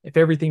year. If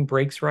everything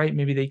breaks right,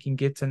 maybe they can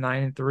get to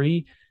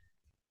 9-3.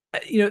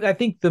 I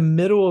think the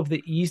middle of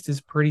the East is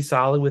pretty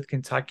solid with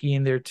Kentucky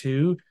in there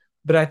too.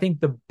 But I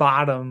think the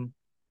bottom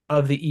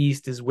of the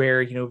East is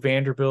where,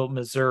 Vanderbilt,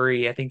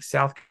 Missouri, I think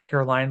South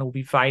Carolina will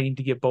be fighting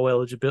to get bowl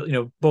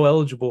eligible, bowl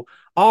eligible.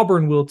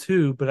 Auburn will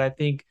too, but I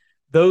think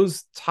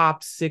those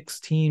top six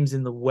teams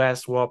in the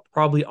West will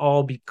probably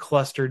all be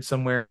clustered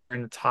somewhere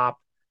in the top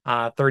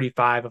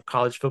 35 of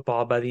college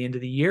football by the end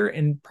of the year,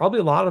 and probably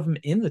a lot of them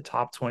in the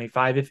top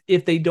 25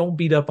 if they don't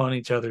beat up on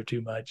each other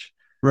too much.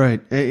 Right.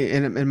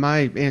 And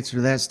my answer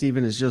to that,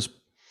 Stephen, is just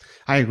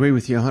I agree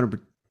with you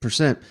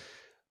 100%.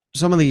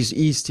 Some of these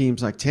East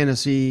teams like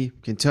Tennessee,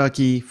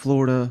 Kentucky,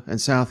 Florida,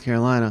 and South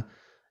Carolina,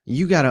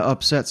 you got to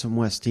upset some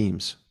West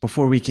teams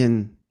before we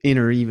can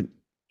even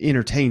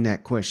entertain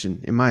that question,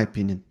 in my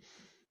opinion.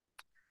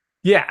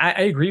 Yeah,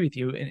 I agree with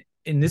you.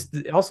 And this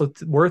also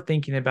worth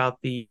thinking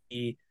about the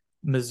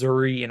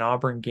Missouri and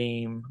Auburn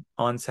game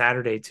on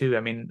Saturday too. I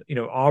mean,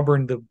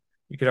 Auburn,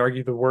 you could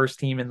argue the worst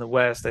team in the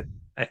West,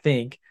 I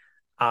think,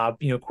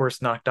 of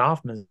course, knocked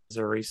off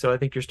Missouri. So I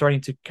think you're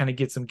starting to kind of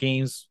get some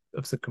games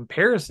of some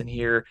comparison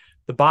here.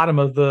 The bottom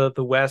of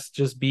the West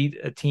just beat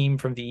a team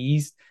from the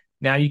East.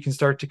 Now you can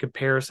start to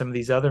compare some of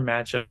these other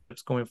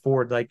matchups going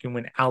forward, like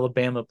when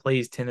Alabama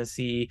plays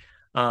Tennessee.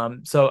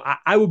 So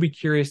I will be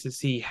curious to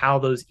see how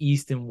those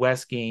East and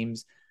West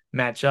games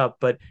match up.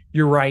 But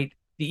you're right.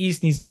 The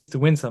East needs to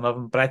win some of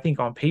them, but I think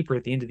on paper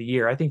at the end of the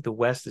year, I think the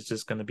West is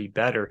just going to be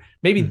better.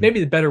 Maybe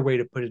the better way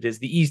to put it is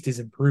the East is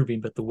improving,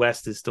 but the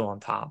West is still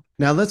on top.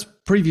 Now let's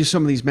preview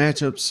some of these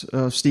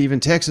matchups, Stephen.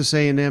 Texas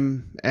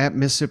A&M at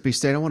Mississippi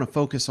State. I want to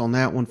focus on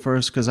that one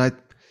first because I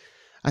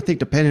think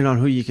depending on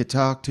who you could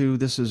talk to,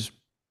 this is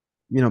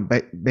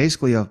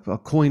basically a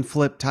coin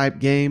flip type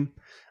game.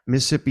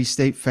 Mississippi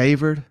State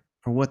favored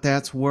for what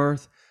that's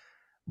worth,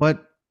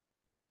 but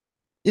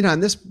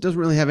and this doesn't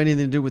really have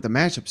anything to do with the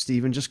matchup,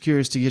 Stephen. Just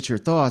curious to get your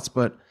thoughts.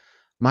 But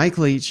Mike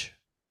Leach,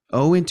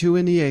 0-2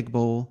 in the Egg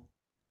Bowl.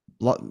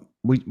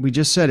 We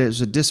just said it was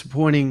a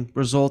disappointing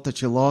result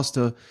that you lost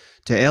to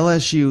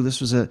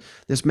LSU.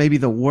 This may be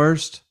the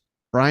worst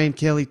Brian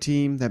Kelly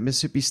team that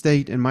Mississippi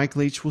State and Mike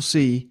Leach will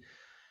see,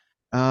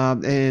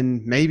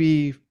 and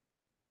maybe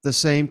the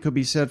same could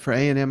be said for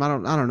A&M. I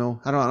don't know.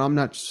 I'm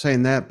not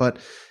saying that, but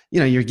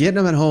you're getting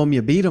them at home.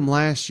 You beat them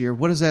last year.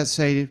 What does that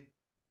say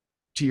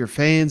to your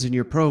fans and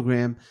your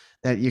program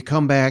that you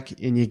come back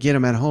and you get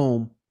them at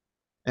home?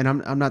 And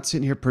I'm not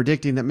sitting here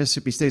predicting that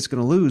Mississippi State's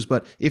going to lose,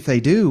 but if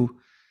they do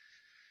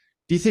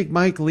you think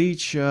Mike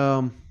Leach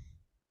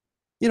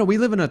We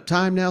live in a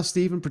time now,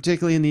 Stephen,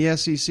 particularly in the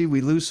SEC,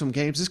 we lose some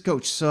games. This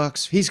coach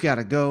sucks. He's got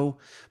to go.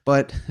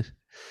 But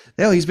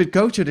hell, he's been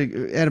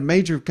coaching at a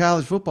major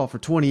college football for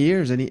 20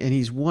 years, and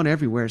he's won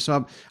everywhere.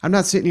 So I'm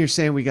not sitting here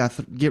saying we got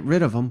to get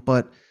rid of him,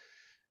 but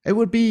it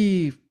would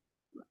be,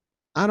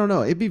 I don't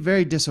know, it'd be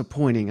very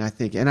disappointing, I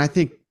think. And I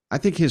think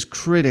his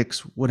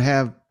critics would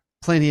have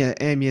plenty of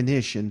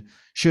ammunition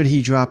should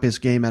he drop his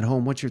game at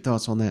home. What's your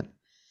thoughts on that?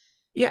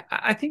 Yeah,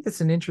 I think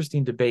that's an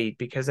interesting debate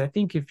because I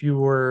think if you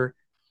were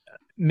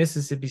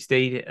Mississippi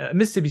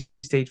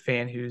State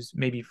fan who's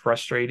maybe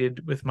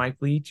frustrated with Mike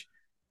Leach,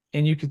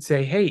 and you could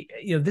say, hey,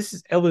 this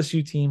is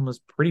LSU team was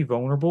pretty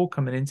vulnerable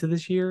coming into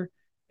this year,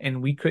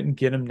 and we couldn't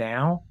get them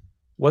now.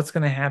 What's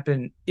going to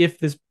happen if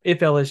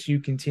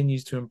LSU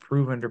continues to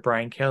improve under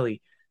Brian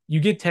Kelly? You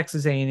get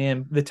Texas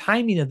A&M. The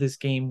timing of this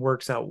game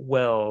works out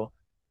well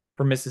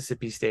for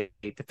Mississippi State.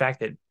 The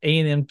fact that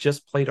A&M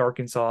just played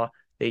Arkansas,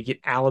 they get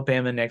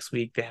Alabama next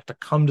week. They have to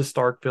come to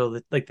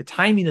Starkville. Like the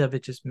timing of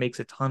it just makes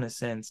a ton of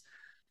sense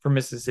for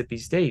Mississippi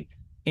State.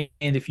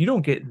 And if you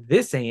don't get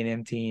this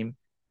A&M team,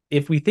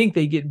 if we think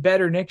they get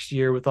better next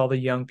year with all the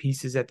young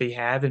pieces that they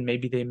have, and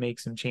maybe they make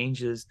some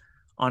changes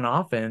on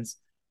offense,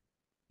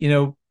 you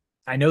know,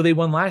 I know they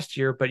won last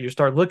year, but you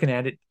start looking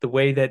at it the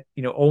way that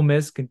Ole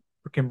Miss can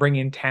bring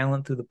in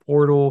talent through the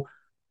portal.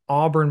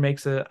 Auburn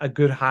makes a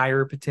good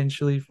hire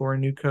potentially for a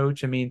new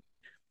coach. I mean,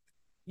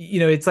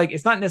 it's like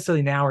it's not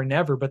necessarily now or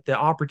never, but the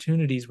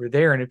opportunities were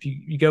there. And if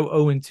you go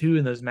 0-2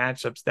 in those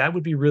matchups, that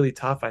would be really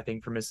tough, I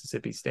think, for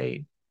Mississippi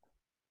State.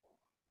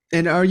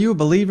 And are you a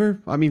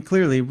believer? I mean,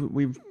 clearly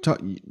we've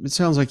talked. It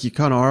sounds like you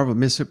kind of are with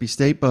Mississippi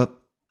State, but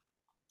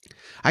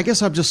I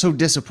guess I'm just so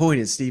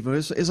disappointed, Steve.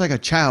 It's like a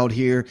child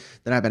here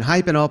that I've been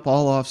hyping up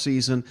all off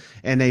season,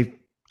 and they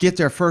get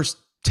their first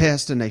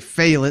test and they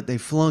fail it, they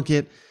flunk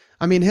it.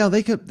 I mean, hell,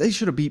 they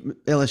should have beat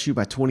LSU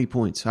by 20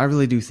 points. I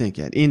really do think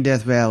that in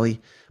Death Valley,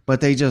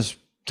 but they just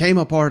came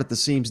apart at the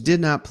seams, did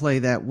not play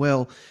that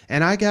well,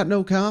 and I got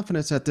no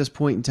confidence at this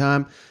point in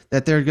time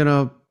that they're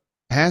gonna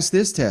pass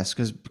this test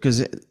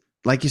because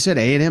like you said,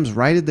 A&M's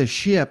righted the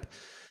ship.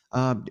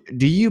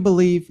 Do you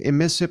believe in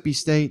Mississippi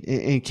State,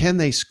 and can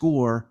they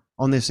score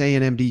on this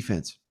A&M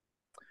defense?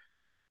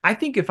 I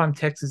think if I'm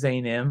Texas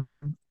A&M,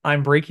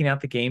 I'm breaking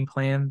out the game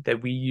plan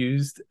that we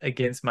used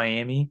against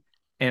Miami,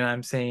 and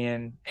I'm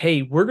saying,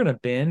 "Hey, we're going to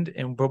bend,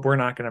 but we're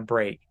not going to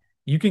break.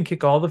 You can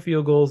kick all the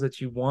field goals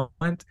that you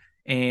want,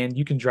 and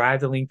you can drive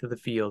the length of the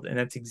field." And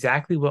that's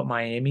exactly what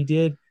Miami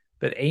did.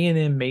 But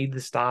A&M made the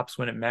stops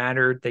when it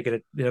mattered. They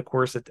get, of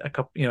course, a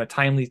couple, a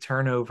timely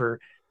turnover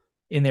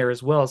in there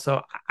as well.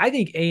 So I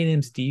think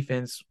A&M's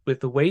defense, with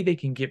the way they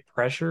can get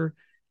pressure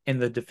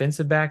and the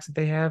defensive backs that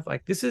they have,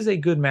 like this is a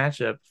good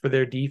matchup for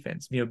their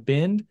defense.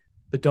 Bend,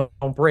 but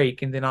don't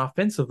break. And then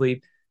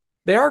offensively,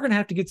 they are going to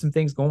have to get some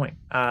things going.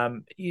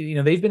 They've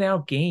been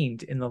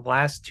outgained in the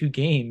last two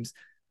games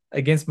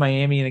against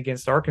Miami and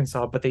against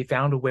Arkansas, but they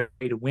found a way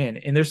to win.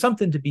 And there's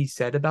something to be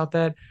said about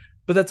that.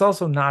 But that's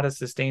also not a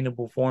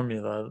sustainable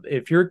formula.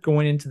 If you're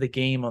going into the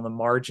game on the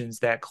margins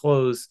that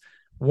close,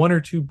 one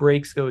or two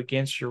breaks go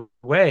against your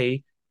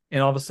way,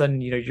 and all of a sudden,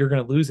 you're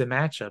going to lose a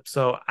matchup.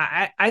 So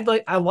I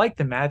like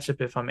the matchup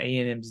if I'm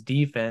A&M's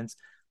defense.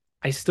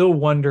 I still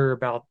wonder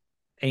about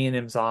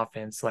A&M's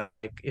offense. Like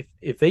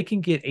if they can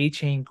get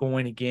A-Chain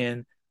going again,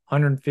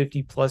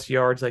 150 plus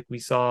yards like we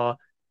saw,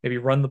 maybe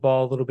run the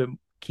ball a little bit,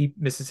 keep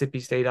Mississippi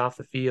State off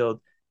the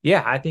field.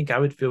 Yeah, I think I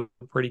would feel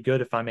pretty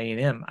good if I'm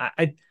A&M.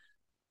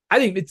 I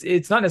think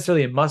it's not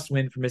necessarily a must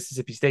win for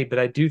Mississippi State, but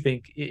I do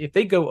think if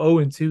they go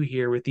 0-2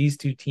 here with these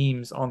two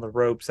teams on the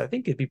ropes, I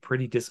think it'd be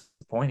pretty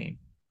disappointing.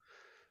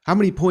 How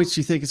many points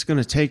do you think it's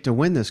going to take to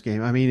win this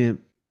game? I mean,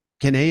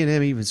 can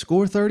A&M even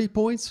score 30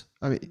 points?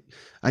 I mean,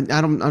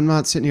 I'm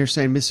not sitting here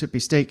saying Mississippi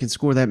State can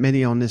score that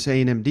many on this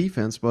A&M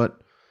defense, but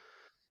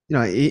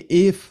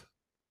if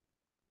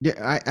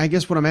yeah, I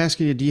guess what I'm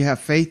asking you, do you have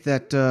faith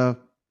that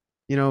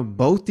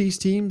both these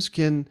teams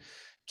can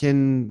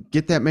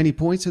get that many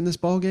points in this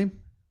ball game?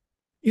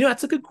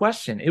 That's a good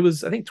question. It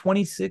was, I think,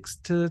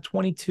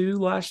 26-22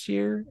 last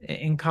year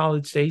in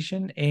College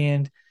Station,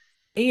 and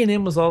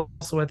A&M was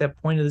also at that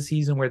point of the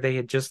season where they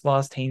had just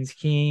lost Haynes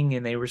King,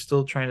 and they were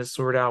still trying to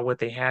sort out what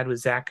they had with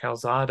Zach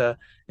Calzada.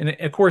 And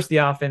of course, the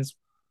offense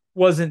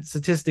wasn't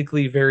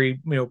statistically very,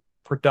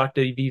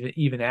 productive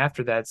even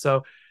after that.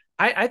 So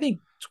I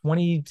think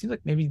 20 seems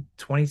like maybe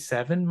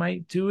 27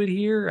 might do it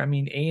here. I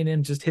mean,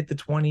 A&M just hit the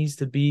 20s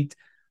to beat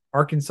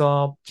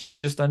Arkansas,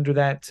 just under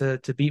that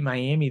to beat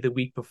Miami the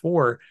week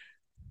before.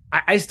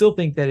 I still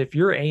think that if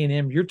you're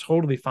A&M, you're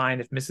totally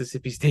fine if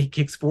Mississippi State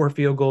kicks 4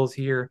 field goals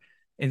here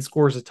and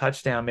scores a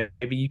touchdown.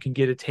 Maybe you can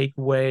get a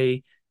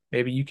takeaway.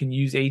 Maybe you can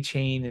use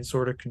A-Chain and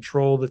sort of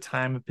control the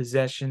time of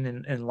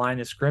possession and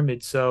line of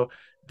scrimmage. So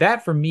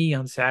that for me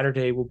on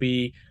Saturday will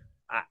be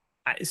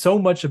so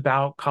much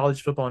about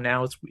college football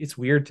now. It's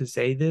weird to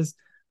say this,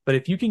 but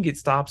if you can get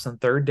stops on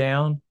third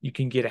down, you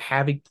can get a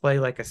havoc play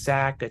like a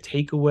sack, a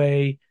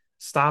takeaway,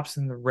 stops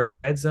in the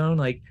red zone.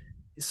 Like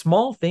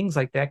small things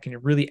like that can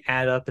really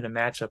add up in a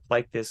matchup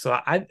like this. So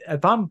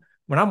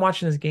when I'm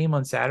watching this game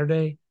on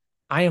Saturday,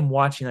 I am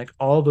watching like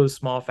all those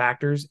small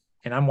factors,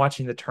 and I'm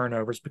watching the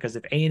turnovers, because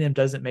if A&M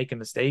doesn't make a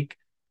mistake,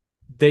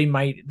 they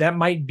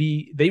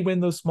win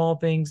those small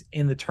things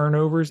in the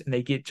turnovers and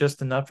they get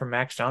just enough from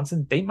Max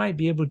Johnson. They might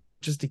be able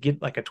just to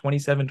get like a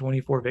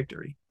 27-24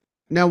 victory.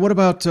 Now, what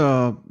about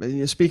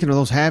speaking of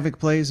those havoc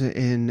plays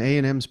in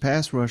A&M's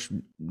pass rush?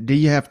 Do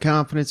you have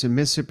confidence in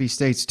Mississippi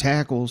State's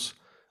tackles,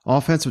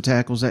 offensive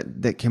tackles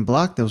that can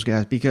block those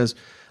guys? Because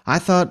I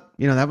thought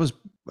that was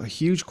a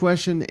huge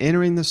question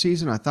entering the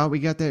season. I thought we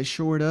got that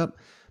shored up,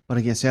 but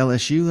against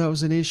LSU that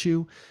was an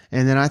issue,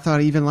 and then I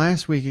thought even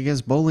last week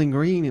against Bowling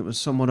Green it was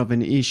somewhat of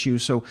an issue.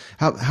 So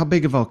how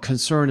big of a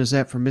concern is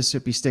that for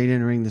Mississippi State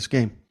entering this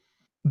game?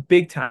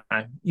 Big time.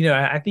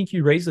 I think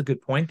you raise a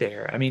good point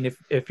there. I mean,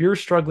 if you're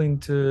struggling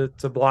to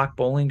block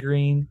Bowling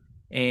Green,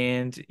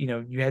 and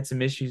you had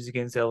some issues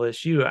against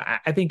LSU,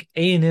 I think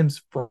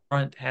A&M's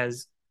front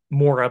has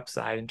more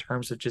upside in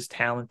terms of just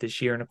talent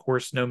this year, and of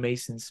course, no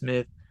Mason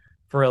Smith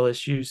for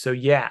LSU. So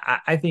yeah,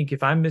 I think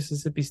if I'm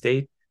Mississippi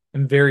State,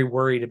 I'm very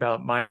worried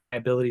about my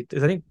ability,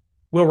 because I think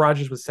Will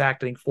Rogers was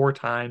sacked, I think, 4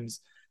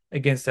 times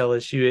against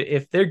LSU.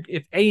 If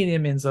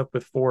A&M ends up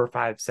with 4 or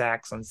 5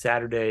 sacks on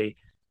Saturday,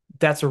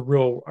 that's a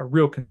real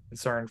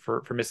concern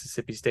for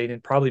Mississippi State,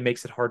 and probably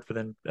makes it hard for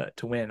them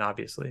to win,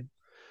 obviously.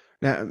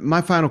 Now,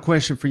 my final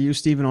question for you,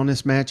 Stephen, on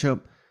this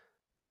matchup.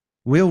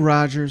 Will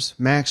Rogers,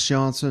 Max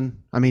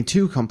Johnson, I mean,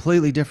 two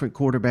completely different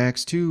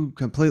quarterbacks, two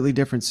completely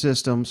different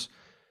systems.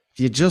 If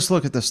you just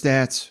look at the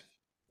stats,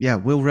 yeah,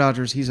 Will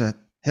Rogers, he's a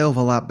hell of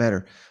a lot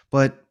better.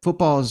 But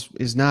football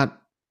is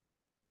not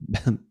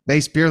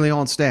based purely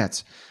on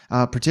stats.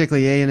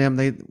 Particularly A&M,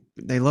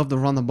 they love to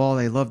run the ball.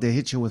 They love to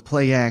hit you with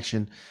play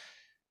action.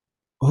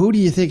 Who do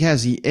you think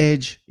has the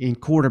edge in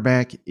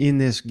quarterback in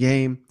this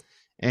game?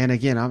 And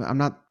again, I'm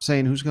not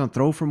saying who's going to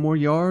throw for more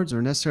yards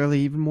or necessarily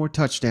even more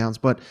touchdowns,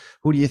 but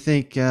who do you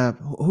think?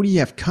 Who do you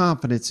have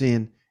confidence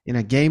in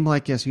a game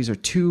like this? These are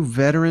two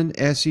veteran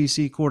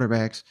SEC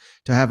quarterbacks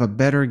to have a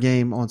better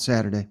game on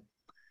Saturday.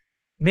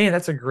 Man,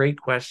 that's a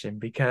great question,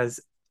 because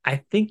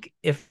I think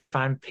if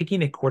I'm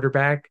picking a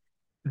quarterback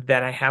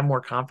that I have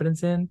more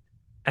confidence in,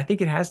 I think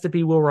it has to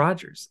be Will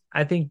Rogers.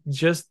 I think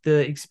just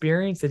the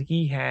experience that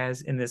he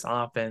has in this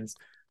offense,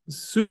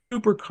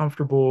 super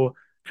comfortable,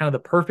 kind of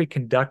the perfect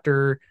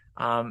conductor.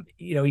 I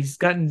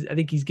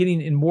think he's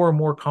getting in more and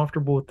more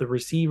comfortable with the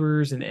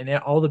receivers and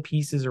all the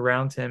pieces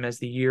around him as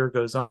the year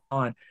goes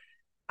on.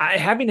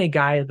 Having a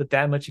guy with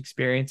that much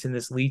experience in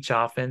this Leach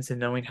offense and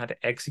knowing how to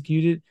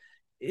execute it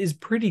is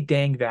pretty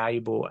dang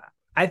valuable.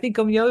 I think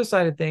on the other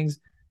side of things,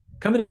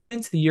 coming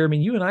into the year, I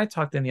mean, you and I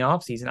talked in the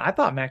offseason. I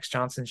thought Max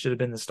Johnson should have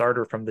been the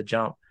starter from the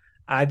jump.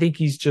 I think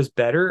he's just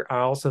better. I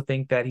also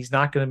think that he's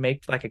not going to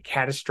make like a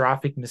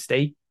catastrophic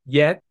mistake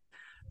yet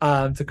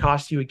to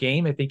cost you a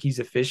game. I think he's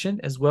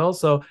efficient as well.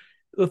 So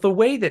with the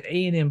way that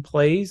A&M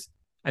plays,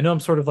 I know I'm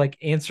sort of like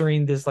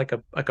answering this like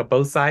a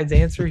both sides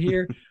answer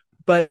here,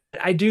 but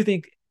I do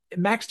think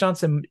Max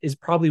Johnson is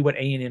probably what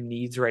A&M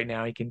needs right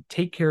now. He can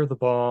take care of the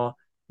ball,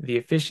 the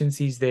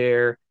efficiency's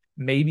there.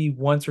 Maybe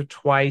once or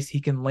twice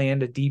he can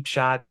land a deep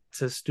shot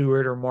to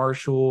Stewart or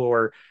Marshall,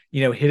 or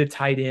hit a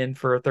tight end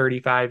for a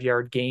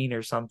 35-yard gain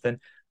or something.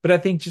 But I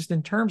think just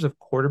in terms of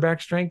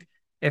quarterback strength,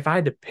 if I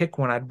had to pick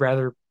one, I'd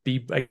rather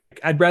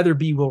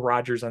be Will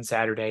Rogers on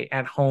Saturday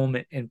at home,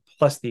 and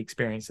plus the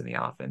experience in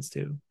the offense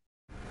too.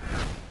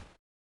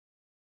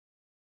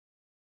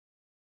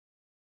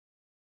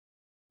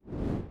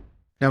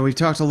 Now, we've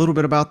talked a little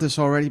bit about this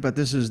already, but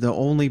this is the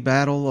only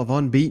battle of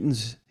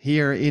unbeatens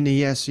here in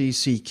the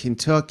SEC.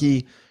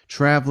 Kentucky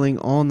traveling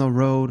on the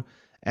road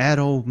at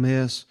Ole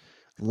Miss.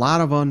 A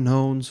lot of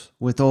unknowns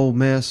with Ole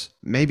Miss.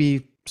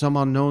 Maybe some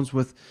unknowns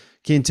with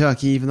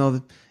Kentucky, even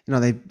though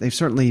they've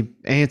certainly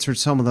answered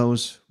some of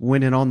those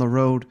winning on the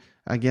road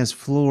against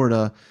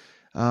Florida.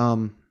 Let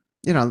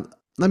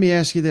me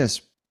ask you this: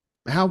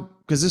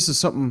 because this is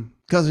something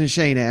Cousin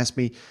Shane asked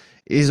me.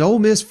 Is Ole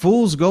Miss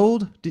fool's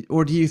gold,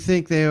 or do you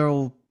think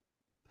they'll,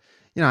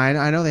 I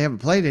know they haven't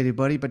played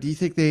anybody, but do you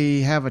think they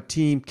have a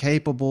team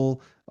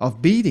capable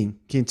of beating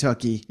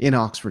Kentucky in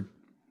Oxford?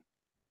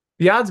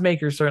 The odds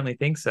makers certainly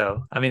think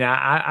so. I mean,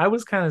 I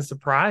was kind of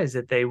surprised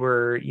that they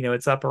were,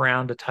 it's up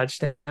around a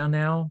touchdown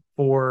now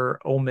for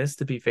Ole Miss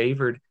to be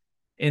favored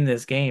in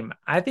this game.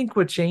 I think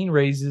what Shane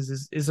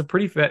raises is a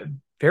pretty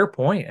fair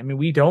point. I mean,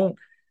 we don't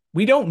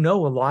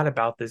know a lot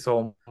about this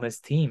Ole Miss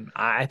team.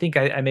 I think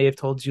I may have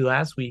told you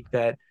last week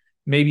that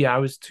maybe I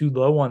was too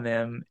low on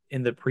them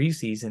in the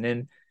preseason,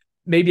 and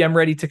maybe I'm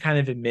ready to kind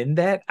of amend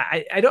that.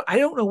 I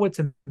don't know what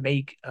to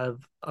make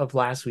of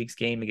last week's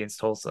game against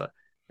Tulsa.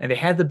 And they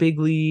had the big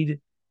lead.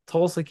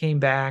 Tulsa came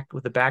back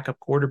with a backup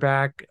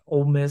quarterback.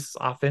 Ole Miss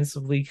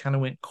offensively kind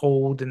of went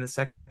cold in the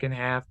second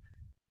half.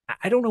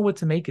 I don't know what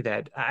to make of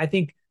that. I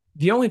think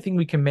the only thing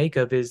we can make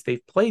of is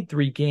they've played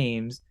 3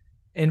 games,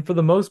 and for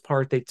the most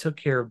part, they took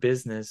care of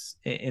business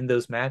in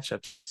those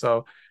matchups.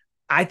 So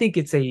I think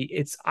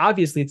it's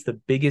obviously it's the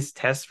biggest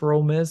test for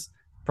Ole Miss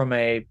from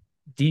a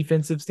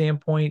defensive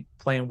standpoint,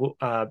 playing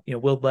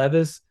Will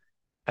Levis.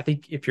 I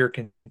think if you're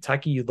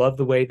Kentucky, you love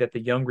the way that the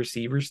young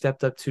receivers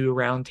stepped up to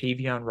around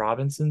Tavion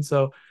Robinson.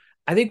 So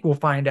I think we'll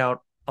find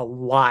out a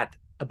lot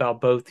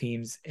about both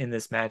teams in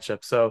this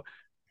matchup. So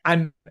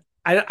I'm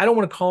I don't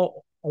want to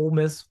call Ole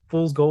Miss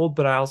fool's gold,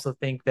 but I also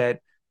think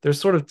that they're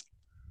sort of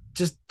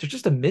they're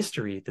just a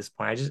mystery at this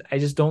point. I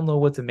just don't know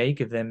what to make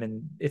of them.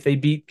 And if they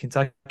beat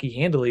Kentucky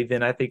handily,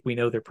 then I think we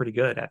know they're pretty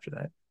good after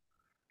that.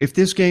 If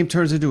this game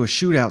turns into a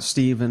shootout,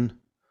 Stephen,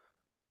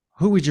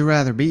 who would you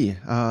rather be?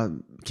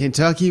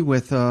 Kentucky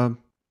with I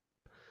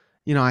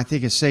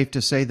think it's safe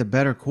to say the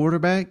better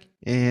quarterback,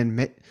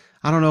 and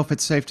I don't know if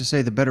it's safe to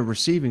say the better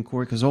receiving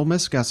core because Ole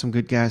Miss got some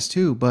good guys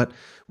too. But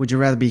would you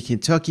rather be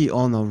Kentucky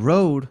on the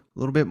road, a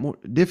little bit more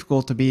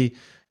difficult to be,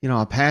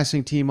 a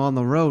passing team on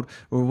the road,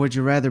 or would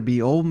you rather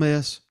be Ole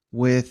Miss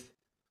with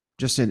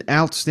just an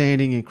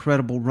outstanding,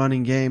 incredible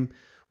running game?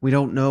 We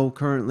don't know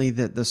currently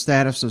that the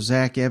status of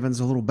Zach Evans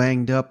a little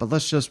banged up, but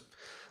let's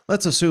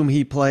assume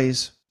he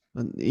plays.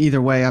 Either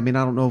way, I mean,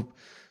 I don't know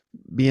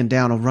being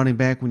down a running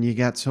back when you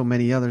got so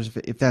many others,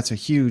 if that's a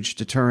huge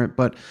deterrent.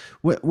 But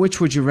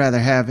which would you rather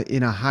have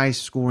in a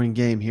high-scoring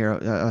game here,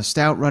 a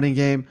stout running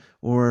game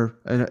or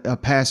a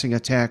passing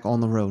attack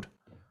on the road?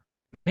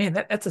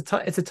 Man, it's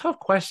a tough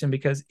question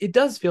because it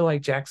does feel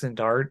like Jackson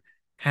Dart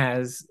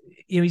has,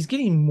 he's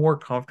getting more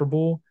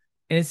comfortable,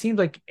 and it seems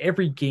like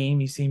every game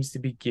he seems to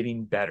be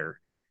getting better.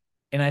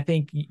 And I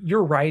think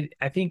you're right.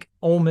 I think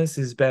Ole Miss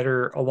is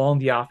better along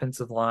the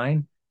offensive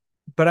line.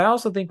 But I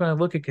also think when I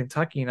look at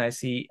Kentucky and I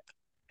see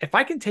if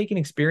I can take an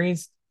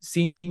experienced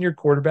senior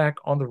quarterback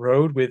on the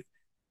road with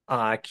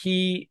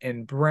Key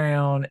and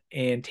Brown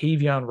and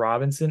Tavion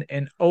Robinson,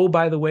 and oh,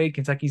 by the way,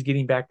 Kentucky's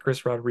getting back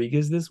Chris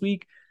Rodriguez this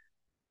week.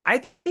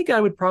 I think I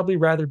would probably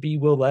rather be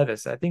Will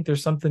Levis. I think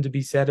there's something to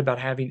be said about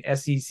having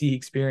SEC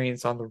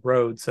experience on the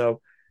road.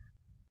 So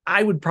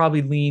I would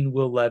probably lean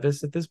Will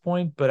Levis at this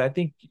point, but I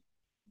think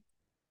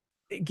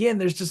again,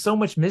 there's just so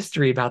much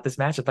mystery about this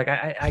matchup. Like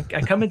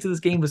I come into this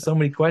game with so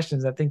many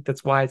questions. I think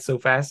that's why it's so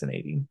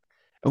fascinating.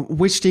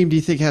 Which team do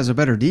you think has a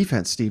better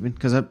defense, Stephen?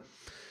 Because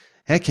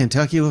heck,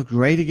 Kentucky looked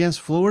great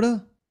against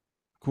Florida.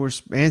 Of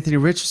course, Anthony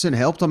Richardson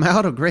helped them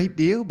out a great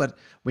deal, but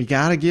we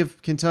got to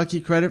give Kentucky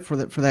credit for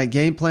that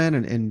game plan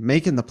and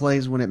making the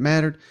plays when it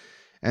mattered.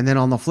 And then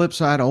on the flip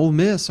side, Ole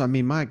Miss, I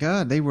mean, my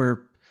God,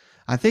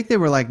 I think they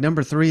were like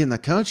number 3 in the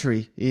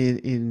country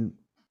in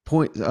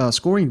point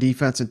scoring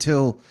defense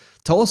until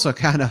Tulsa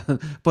kind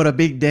of put a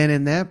big dent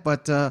in that.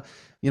 But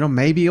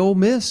maybe Ole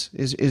Miss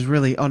is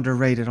really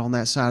underrated on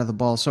that side of the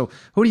ball. So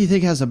who do you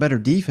think has a better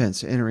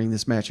defense entering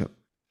this matchup?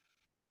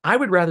 I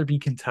would rather be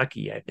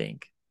Kentucky, I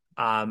think.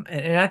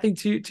 And I think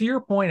to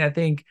your point, I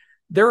think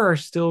there are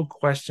still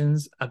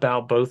questions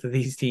about both of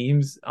these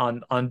teams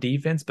on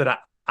defense, but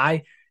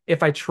I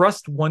if I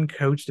trust one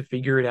coach to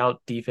figure it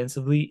out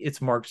defensively,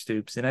 it's Mark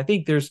Stoops. And I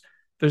think there's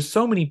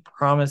so many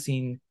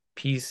promising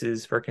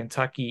pieces for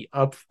Kentucky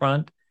up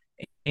front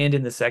and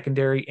in the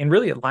secondary, and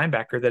really at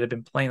linebacker that have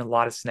been playing a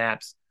lot of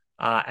snaps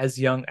as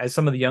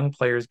some of the young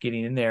players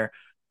getting in there.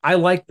 I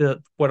like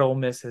what Ole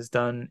Miss has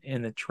done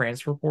in the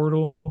transfer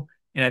portal,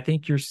 and I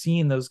think you're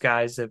seeing those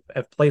guys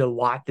have played a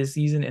lot this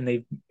season, and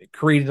they've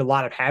created a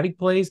lot of havoc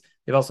plays.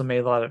 They've also made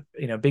a lot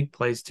of big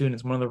plays too, and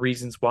it's one of the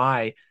reasons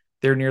why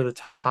they're near the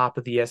top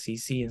of the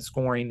SEC in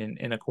scoring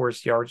and of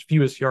course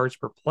fewest yards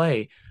per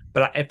play.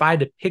 But if I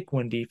had to pick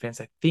one defense,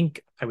 I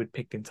think I would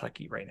pick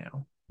Kentucky right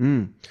now.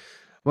 Mm.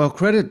 Well,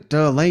 credit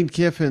Lane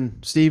Kiffin,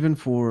 Stephen,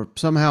 for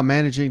somehow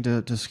managing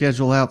to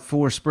schedule out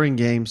 4 spring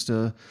games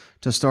to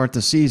start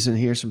the season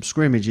here, some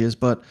scrimmages.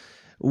 But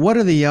what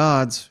are the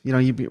odds?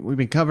 We've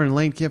been covering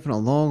Lane Kiffin a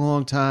long,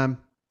 long time,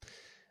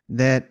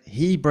 that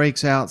he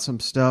breaks out some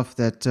stuff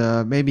that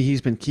maybe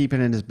he's been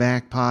keeping in his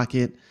back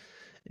pocket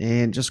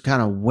and just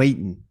kind of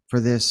waiting for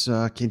this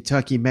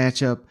Kentucky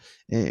matchup.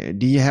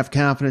 Do you have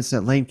confidence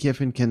that Lane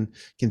Kiffin can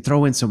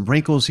throw in some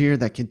wrinkles here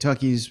that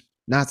Kentucky's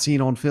not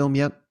seen on film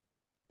yet?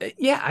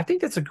 Yeah, I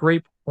think that's a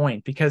great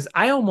point because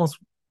I almost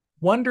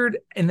wondered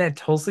in that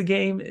Tulsa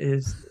game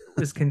is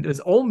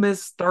Ole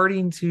Miss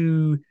starting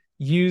to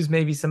use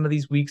maybe some of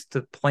these weeks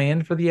to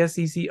plan for the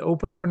SEC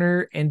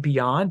opener and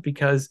beyond,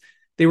 because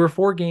they were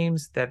 4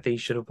 games that they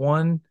should have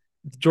won.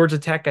 Georgia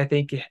Tech, I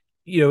think,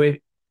 if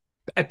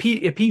a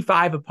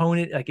P5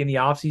 opponent, like in the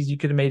offseason, you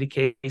could have made a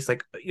case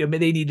like they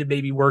need to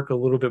maybe work a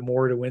little bit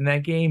more to win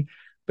that game.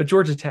 But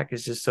Georgia Tech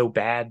is just so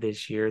bad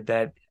this year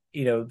that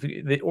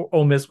the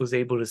Ole Miss was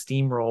able to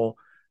steamroll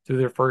through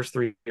their first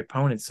 3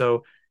 opponents.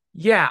 So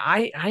yeah,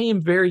 I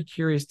am very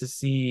curious to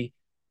see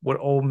what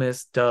Ole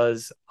Miss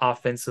does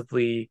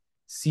offensively,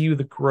 see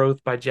the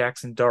growth by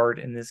Jackson Dart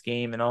in this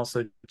game, and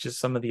also just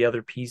some of the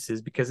other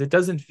pieces, because it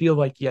doesn't feel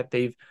like yet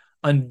they've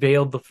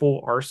unveiled the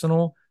full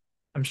arsenal.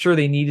 I'm sure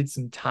they needed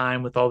some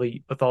time with all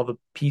the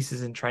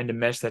pieces and trying to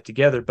mesh that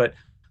together. But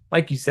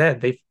like you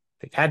said, they've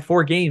had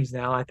 4 games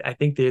now. I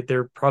think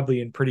they're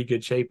probably in pretty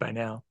good shape by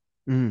now.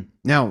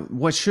 Now,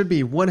 what should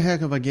be one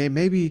heck of a game,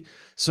 maybe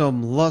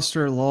some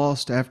luster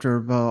lost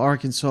after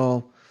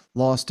Arkansas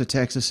lost to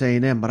Texas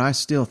A&M, but I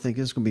still think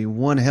it's going to be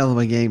one hell of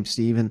a game,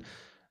 Stephen.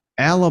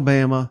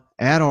 Alabama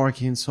at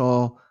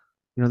Arkansas.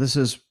 This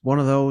is one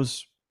of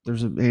those.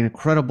 There's an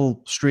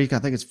incredible streak. I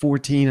think it's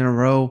 14 in a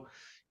row.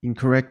 You can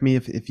correct me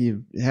if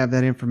you have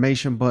that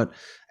information. But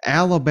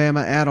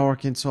Alabama at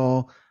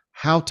Arkansas,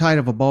 how tight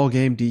of a ball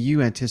game do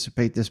you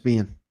anticipate this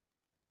being?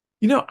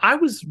 I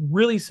was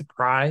really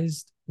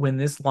surprised when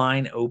this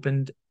line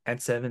opened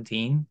at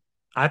 17.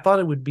 I thought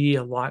it would be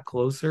a lot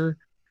closer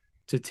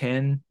to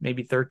 10,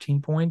 maybe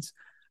 13 points.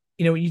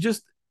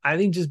 I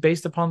think just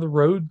based upon the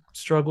road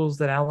struggles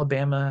that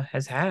Alabama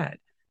has had.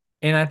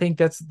 And I think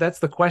that's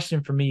the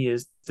question for me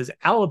is, does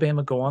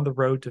Alabama go on the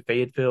road to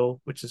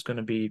Fayetteville, which is going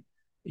to be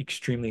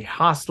extremely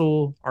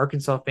hostile?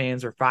 Arkansas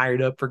fans are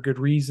fired up for good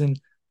reason.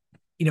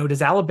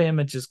 Does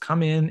Alabama just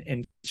come in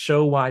and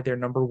show why they're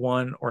number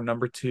one or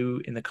number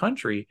two in the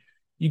country?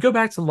 You go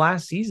back to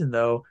last season,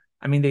 though.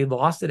 I mean, they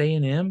lost at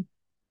A&M,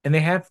 and they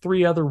have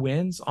three other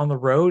wins on the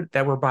road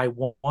that were by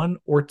 1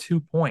 or 2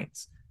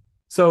 points.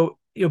 So,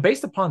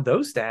 based upon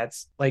those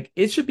stats, like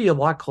it should be a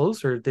lot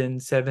closer than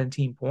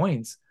 17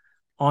 points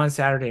on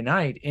Saturday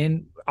night.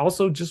 And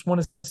also just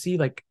want to see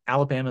like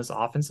Alabama's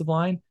offensive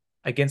line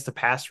against the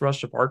pass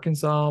rush of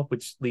Arkansas,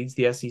 which leads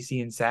the SEC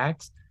in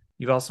sacks.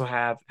 You also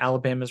have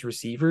Alabama's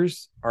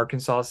receivers.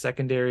 Arkansas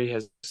secondary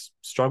has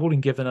struggled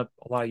and given up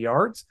a lot of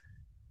yards.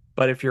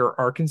 But if you're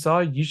Arkansas,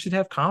 you should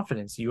have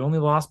confidence. You only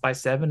lost by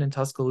 7 in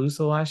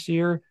Tuscaloosa last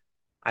year.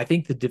 I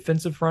think the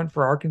defensive front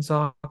for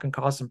Arkansas can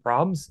cause some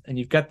problems. And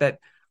you've got that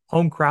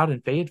home crowd in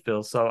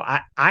Fayetteville. So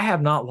I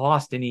have not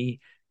lost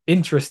any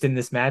interest in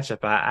this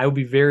matchup. I will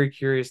be very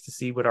curious to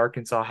see what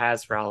Arkansas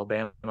has for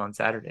Alabama on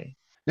Saturday.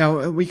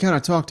 Now, we kind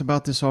of talked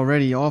about this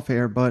already off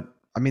air, but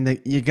I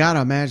mean, you got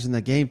to imagine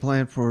the game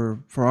plan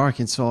for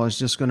Arkansas is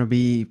just going to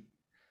be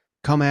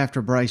come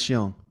after Bryce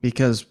Young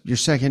because your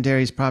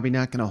secondary is probably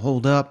not going to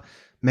hold up.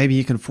 Maybe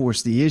you can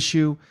force the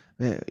issue.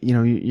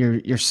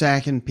 You're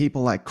sacking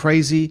people like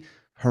crazy,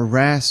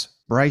 harass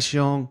Bryce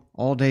Young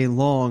all day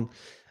long.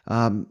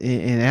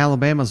 And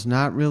Alabama's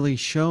not really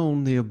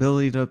shown the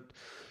ability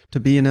to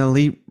be an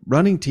elite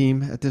running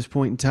team at this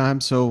point in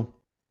time. So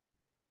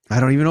I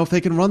don't even know if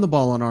they can run the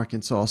ball on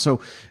Arkansas. So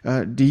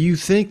do you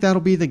think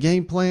that'll be the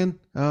game plan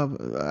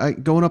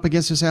going up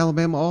against this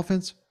Alabama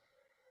offense?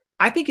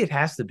 I think it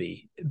has to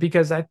be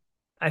because I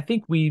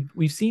think we've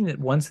seen it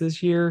once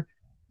this year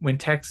when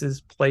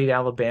Texas played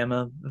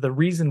Alabama. The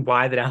reason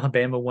why that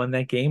Alabama won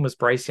that game was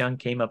Bryce Young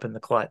came up in the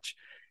clutch.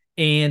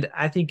 And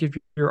I think if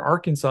you're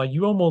Arkansas,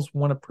 you almost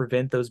want to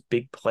prevent those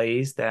big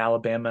plays that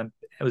Alabama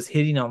was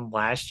hitting on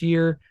last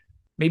year,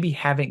 maybe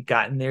haven't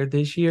gotten there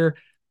this year.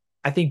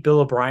 I think Bill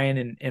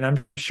O'Brien and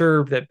I'm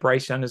sure that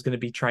Bryce Young is going to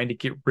be trying to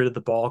get rid of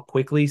the ball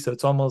quickly. So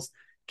it's almost,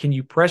 can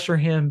you pressure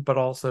him, but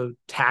also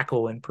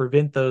tackle and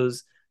prevent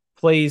those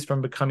plays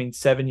from becoming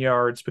 7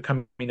 yards,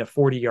 becoming a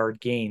 40-yard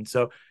gain.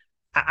 So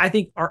I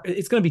think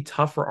it's going to be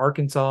tough for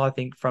Arkansas, I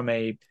think, from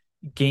a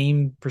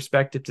game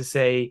perspective to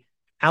say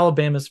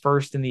Alabama's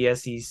first in the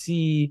SEC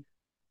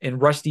in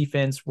rush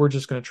defense. We're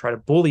just going to try to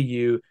bully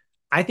you.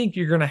 I think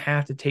you're going to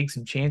have to take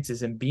some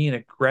chances, and being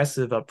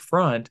aggressive up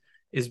front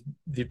is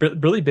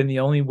really been the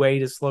only way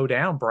to slow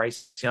down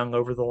Bryce Young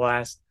over the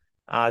last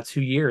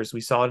 2 years.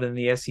 We saw it in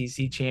the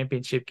SEC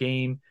championship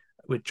game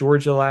with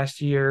Georgia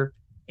last year,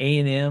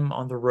 A&M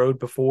on the road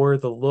before,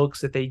 the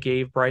looks that they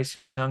gave Bryce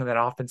Young and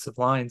that offensive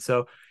line.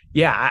 So,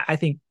 yeah, I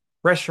think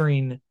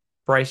pressuring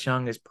Bryce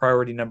Young is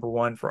priority number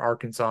one for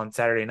Arkansas on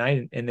Saturday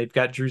night, and they've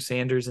got Drew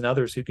Sanders and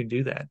others who can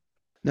do that.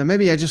 Now,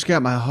 maybe I just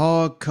got my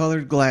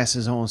hog-colored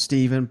glasses on,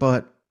 Steven,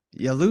 but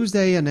you lose to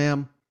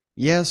A&M.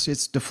 Yes,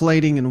 it's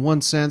deflating in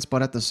one sense,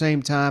 but at the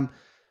same time,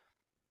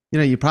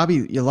 you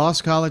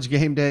lost College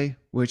game day,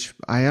 which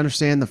I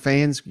understand the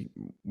fans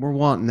were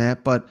wanting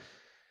that, but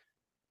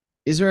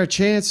is there a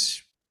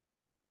chance,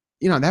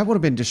 that would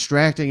have been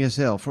distracting as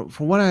hell.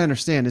 From what I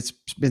understand, it's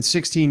been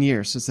 16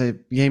 years since the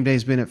game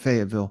day's been at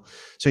Fayetteville.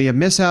 So you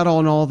miss out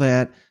on all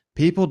that.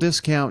 People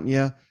discount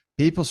you.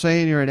 People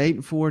saying you're an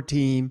 8-4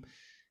 team.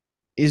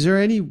 Is there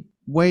any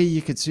way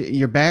you could see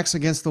your back's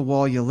against the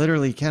wall? You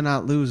literally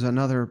cannot lose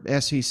another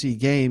SEC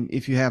game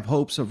if you have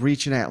hopes of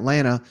reaching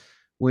Atlanta,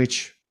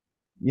 which,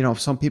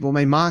 some people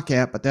may mock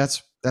at, but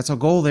that's a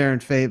goal there in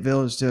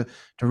Fayetteville is to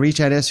reach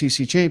that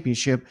SEC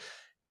championship.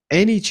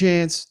 Any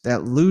chance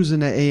that losing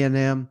to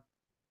A&M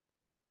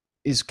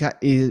is, I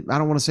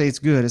don't want to say it's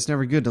good. It's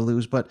never good to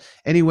lose, but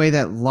any way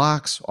that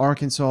locks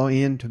Arkansas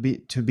in to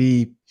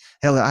be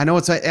hell, I know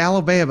it's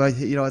Alabama,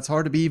 it's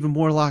hard to be even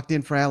more locked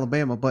in for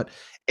Alabama, but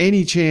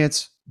any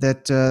chance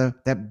that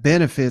that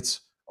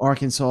benefits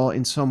Arkansas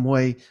in some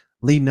way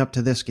leading up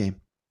to this game?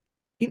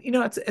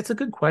 It's a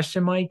good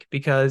question, Mike,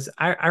 because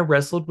I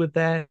wrestled with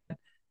that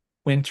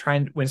when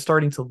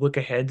starting to look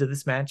ahead to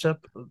this matchup.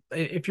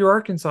 If you're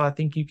Arkansas, I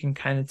think you can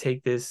kind of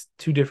take this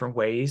two different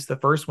ways. The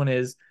first one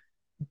is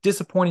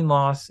disappointing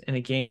loss in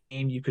a game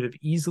you could have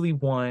easily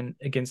won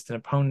against an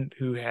opponent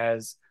who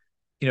has,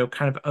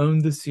 kind of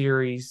owned the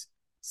series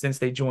since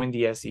they joined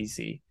the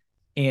SEC.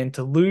 And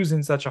to lose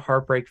in such a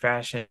heartbreak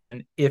fashion,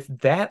 if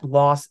that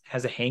loss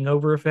has a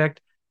hangover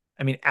effect,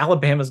 I mean,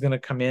 Alabama's going to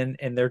come in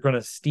and they're going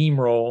to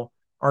steamroll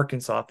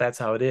Arkansas if that's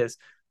how it is.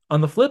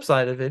 On the flip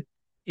side of it,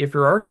 if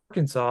you're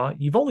Arkansas,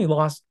 you've only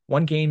lost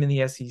one game in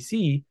the SEC.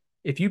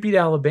 If you beat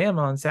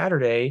Alabama on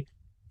Saturday,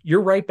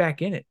 you're right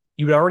back in it.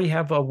 You would already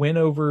have a win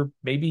over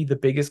maybe the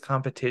biggest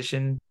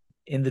competition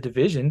in the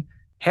division.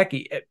 Heck,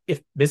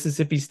 if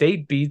Mississippi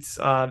State beats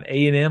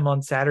A&M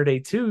on Saturday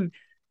too,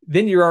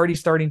 then you're already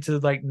starting to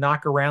like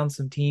knock around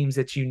some teams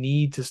that you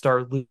need to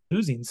start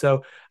losing.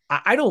 So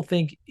I don't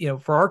think,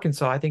 for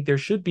Arkansas, I think there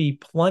should be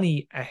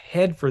plenty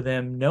ahead for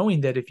them,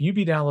 knowing that if you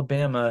beat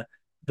Alabama,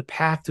 the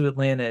path to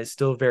Atlanta is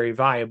still very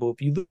viable.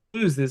 If you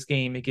lose this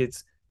game, it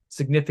gets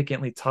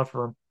significantly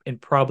tougher and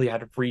probably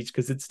out of reach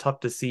because it's tough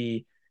to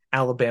see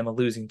Alabama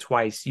losing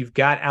twice. You've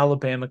got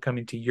Alabama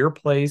coming to your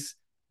place.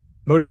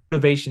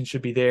 Motivation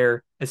should be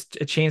there.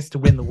 A chance to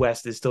win the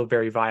West is still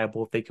very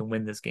viable if they can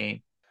win this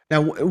game.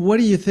 Now, what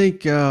do you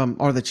think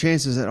are the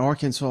chances that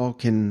Arkansas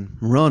can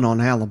run on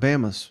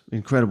Alabama's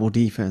incredible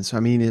defense? I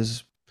mean,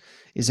 is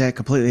that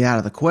completely out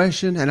of the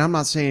question? And I'm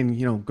not saying,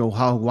 go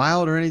hog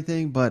wild or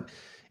anything, but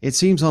it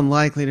seems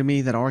unlikely to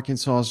me that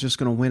Arkansas is just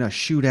going to win a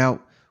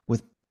shootout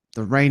with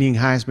the reigning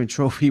Heisman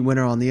Trophy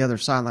winner on the other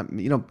side. Like,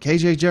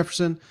 KJ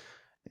Jefferson,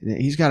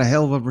 he's got a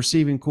hell of a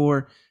receiving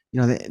core.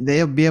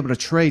 They'll be able to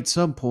trade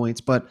some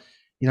points, but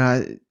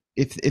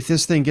if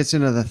this thing gets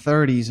into the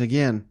 30s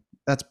again,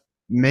 that's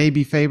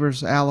maybe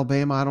favors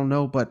Alabama. I don't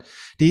know, but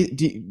do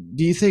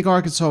you think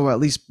Arkansas will at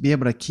least be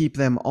able to keep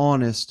them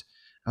honest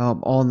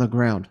on the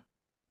ground?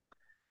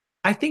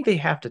 I think they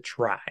have to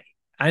try.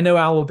 I know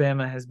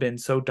Alabama has been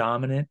so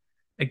dominant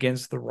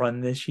against the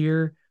run this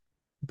year,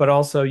 but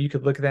also you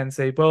could look at that and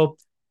say, well,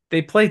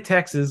 they played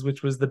Texas,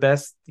 which was the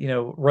best,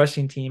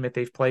 rushing team that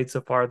they've played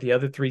so far. The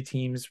other three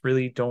teams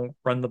really don't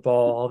run the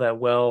ball all that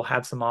well,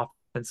 have some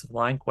offensive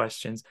line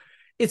questions.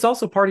 It's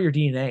also part of your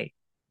DNA.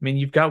 I mean,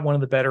 you've got one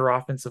of the better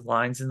offensive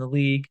lines in the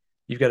league.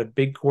 You've got a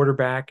big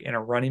quarterback and a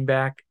running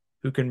back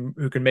who can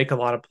make a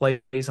lot of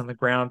plays on the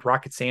ground.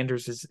 Rocket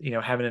Sanders is,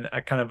 having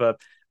a kind of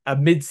a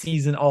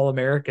mid-season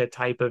All-America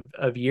type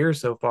of year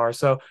so far.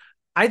 So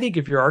I think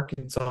if you're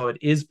Arkansas, it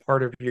is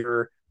part of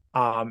your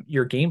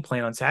game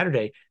plan on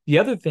Saturday. The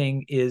other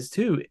thing is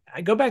too,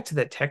 I go back to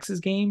that Texas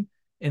game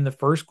in the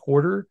first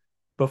quarter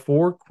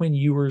before Quinn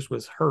Ewers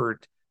was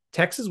hurt.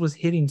 Texas was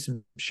hitting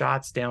some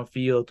shots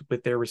downfield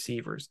with their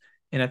receivers.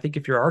 And I think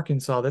if you're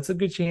Arkansas, that's a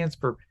good chance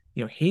for,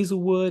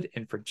 Hazelwood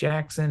and for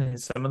Jackson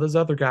and some of those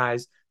other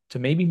guys to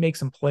maybe make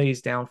some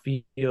plays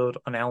downfield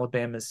on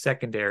Alabama's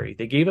secondary.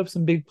 They gave up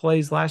some big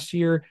plays last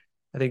year.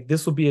 I think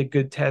this will be a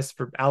good test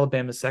for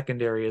Alabama's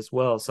secondary as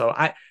well. So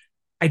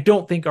I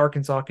don't think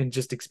Arkansas can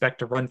just expect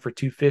to run for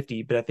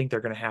 250, but I think they're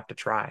going to have to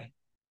try.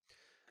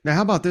 Now,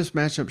 how about this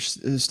matchup,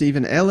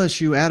 Stephen?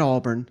 LSU at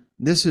Auburn.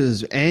 This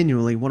is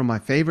annually one of my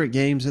favorite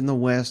games in the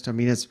West. I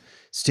mean, it's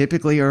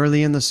typically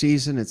early in the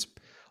season. It's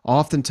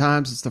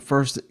the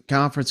first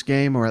conference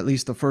game, or at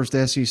least the first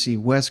SEC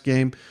West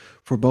game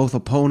for both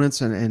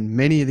opponents, and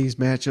many of these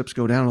matchups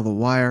go down to the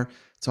wire.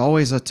 It's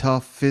always a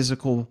tough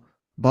physical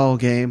ball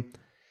game.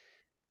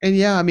 And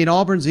yeah, I mean,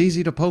 Auburn's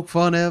easy to poke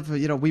fun of.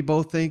 We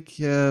both think,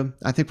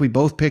 I think we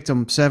both picked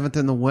them seventh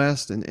in the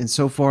West, and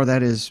so far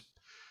that is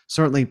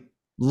certainly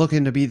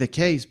looking to be the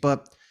case.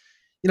 But,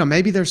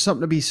 maybe there's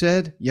something to be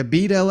said. You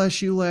beat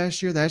LSU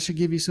last year. That should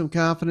give you some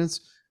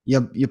confidence.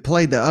 You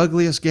played the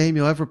ugliest game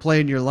you'll ever play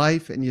in your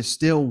life, and you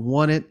still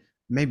won it.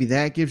 Maybe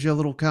that gives you a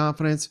little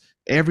confidence.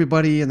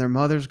 Everybody and their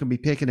mother's going to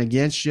be picking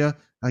against you,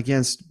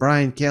 against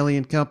Brian Kelly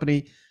and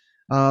company.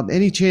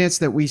 Any chance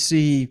that we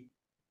see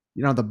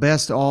the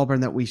best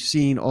Auburn that we've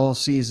seen all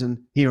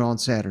season here on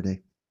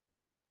Saturday?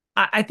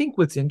 I think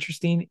what's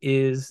interesting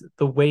is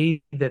the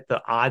way that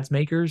the odds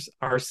makers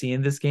are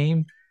seeing this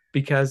game,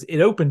 because it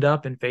opened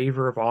up in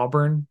favor of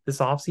Auburn this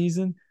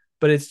offseason,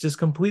 but it's just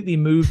completely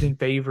moved in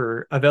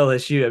favor of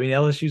LSU. I mean,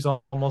 LSU's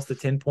almost a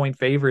 10-point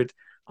favorite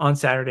on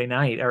Saturday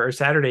night or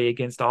Saturday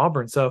against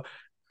Auburn. So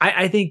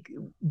I think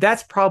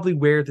that's probably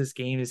where this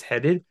game is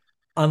headed,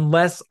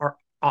 unless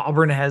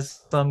Auburn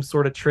has some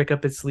sort of trick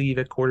up its sleeve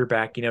at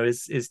quarterback.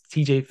 Is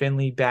TJ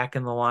Finley back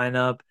in the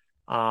lineup?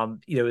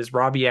 Is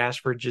Robbie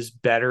Ashford just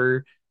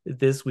better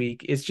this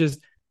week?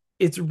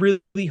 It's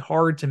really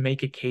hard to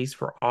make a case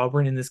for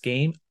Auburn in this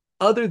game,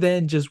 other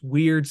than just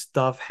weird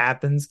stuff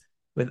happens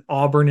when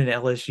Auburn and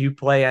LSU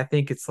play. I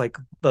think it's like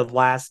the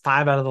last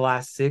 5 out of the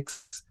last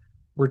 6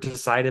 were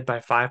decided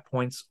by 5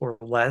 points or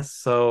less.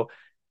 So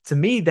to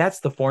me,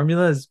 that's the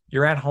formula: is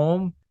you're at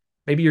home.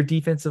 Maybe your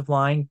defensive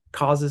line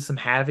causes some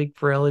havoc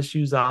for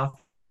LSU's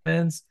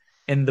offense,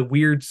 and the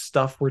weird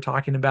stuff we're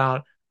talking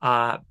about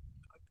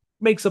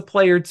makes a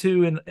play or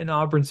two in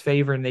Auburn's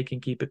favor, and they can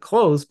keep it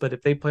close. But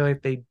if they play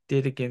like they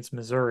did against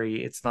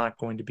Missouri, it's not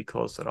going to be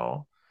close at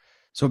all.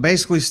 So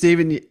basically,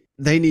 Stephen,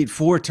 they need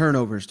 4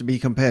 turnovers to be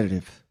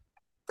competitive.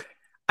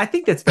 I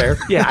think that's fair.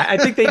 Yeah, I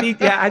think they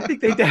need. Yeah, I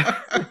think they do.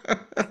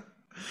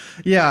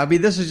 Yeah, I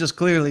mean, this is just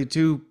clearly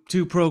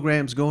two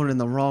programs going in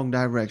the wrong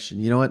direction.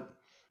 You know what?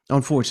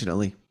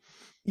 Unfortunately.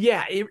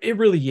 Yeah, it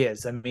really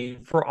is. I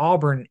mean, for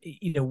Auburn,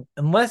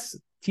 unless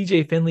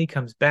TJ Finley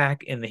comes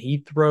back and the he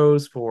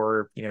throws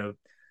for,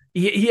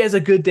 he has a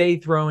good day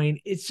throwing.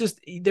 It's just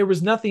there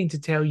was nothing to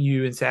tell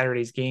you in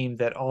Saturday's game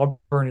that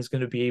Auburn is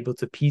going to be able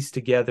to piece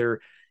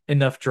together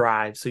enough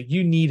drives. So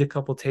you need a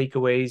couple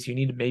takeaways. You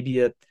need maybe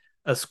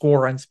a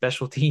score on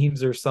special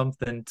teams or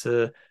something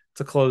to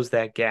close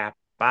that gap.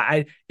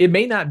 It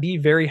may not be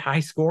very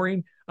high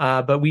scoring,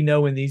 but we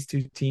know when these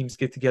two teams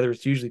get together,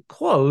 it's usually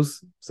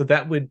close. So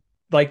that would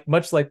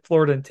much like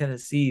Florida and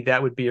Tennessee,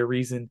 that would be a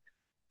reason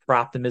for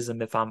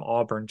optimism if I'm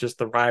Auburn. Just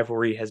the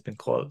rivalry has been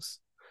close.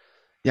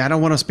 Yeah, I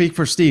don't want to speak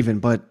for Steven,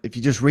 but if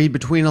you just read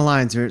between the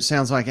lines here, it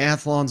sounds like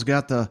Athlon's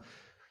got the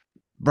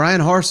Brian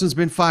Harson's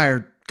been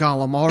fired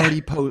column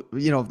already.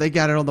 They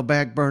got it on the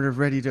back burner,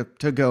 ready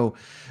to go.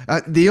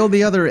 The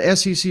only other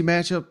SEC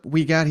matchup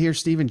we got here,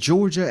 Steven,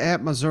 Georgia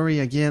at Missouri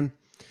again.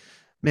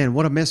 Man,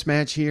 what a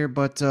mismatch here.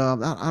 But I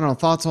don't know,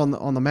 thoughts on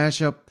the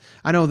matchup.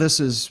 I know this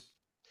is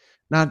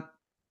not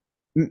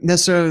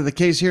necessarily the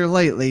case here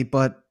lately,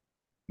 but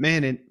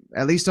man,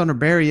 at least under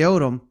Barry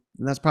Odom,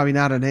 and that's probably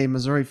not a name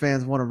Missouri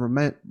fans want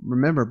to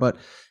remember, but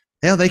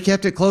hell, they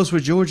kept it close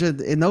with Georgia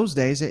in those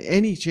days.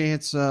 Any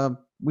chance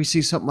we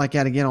see something like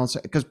that again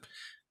because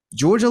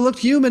Georgia looked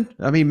human.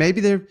 I mean,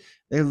 maybe they're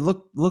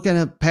looking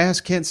at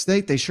past Kent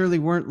State. They surely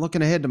weren't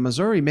looking ahead to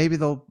Missouri. Maybe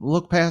they'll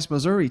look past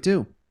Missouri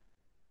too.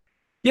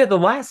 Yeah, the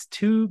last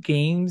two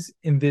games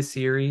in this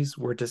series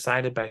were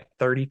decided by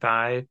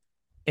 35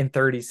 and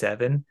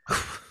 37.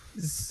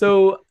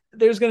 So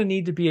there's going to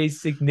need to be a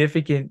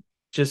significant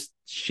just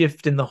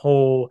shift in the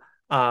whole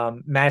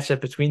matchup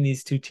between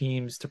these two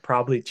teams to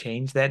probably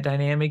change that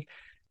dynamic.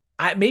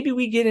 Maybe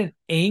we get an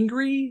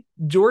angry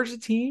Georgia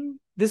team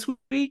this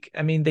week.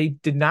 I mean, they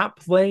did not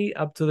play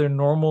up to their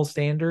normal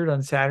standard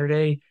on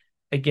Saturday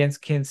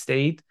against Kent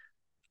State.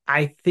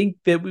 I think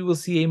that we will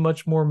see a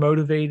much more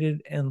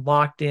motivated and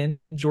locked in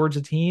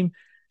Georgia team.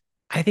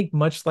 I think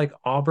much like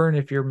Auburn,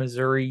 if you're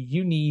Missouri,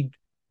 you need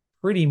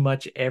pretty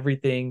much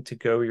everything to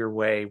go your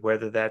way,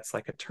 whether that's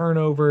like a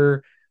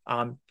turnover.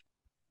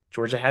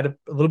 Georgia had a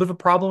little bit of a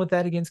problem with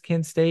that against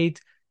Kent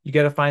State. You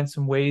got to find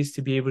some ways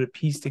to be able to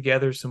piece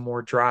together some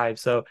more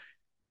drives. So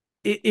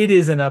it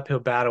is an uphill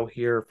battle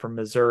here for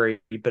Missouri.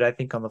 But I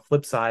think on the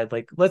flip side,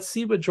 let's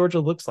see what Georgia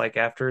looks like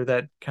after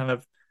that kind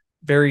of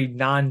very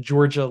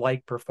non-Georgia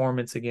like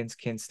performance against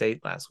Kent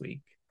State last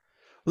week.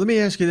 Let me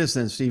ask you this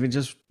then, Stephen.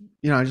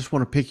 I just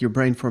want to pick your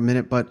brain for a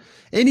minute, but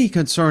any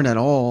concern at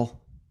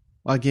all?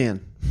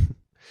 Again,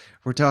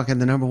 we're talking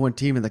the number one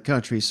team in the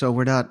country, so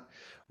we're not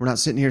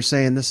sitting here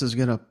saying this is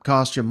going to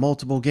cost you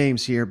multiple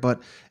games here,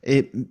 but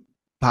it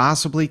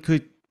possibly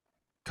could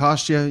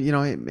cost you,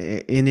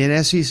 in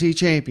an SEC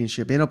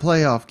championship, in a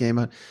playoff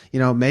game.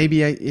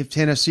 Maybe if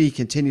Tennessee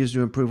continues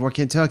to improve or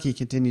Kentucky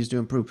continues to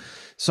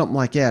improve, something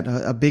like that,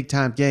 a big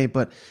time game.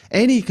 But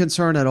any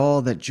concern at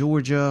all that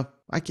Georgia?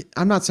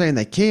 I'm not saying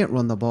they can't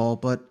run the ball,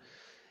 but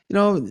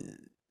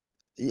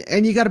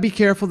and you got to be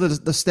careful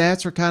that the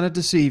stats are kind of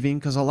deceiving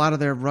because a lot of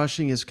their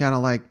rushing is kind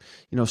of like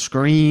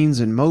screens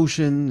and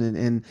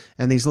motion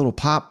and these little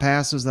pop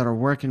passes that are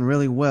working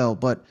really well.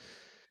 But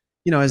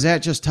is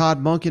that just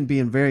Todd Monken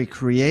being very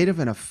creative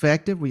and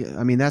effective?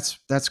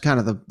 That's kind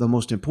of the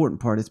most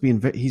important part.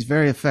 He's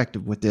very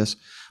effective with this.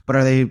 But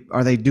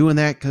are they doing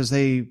that because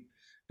they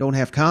don't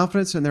have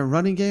confidence in their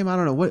running game? I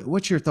don't know.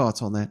 What's your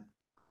thoughts on that?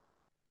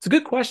 It's a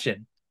good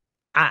question.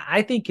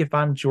 I think if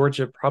I'm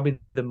Georgia, probably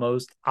the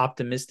most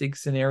optimistic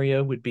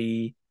scenario would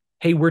be,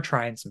 hey, we're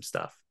trying some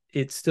stuff.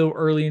 It's still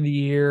early in the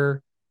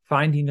year,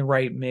 finding the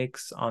right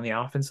mix on the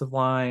offensive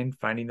line,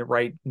 finding the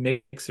right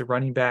mix of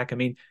running back. I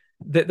mean,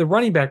 the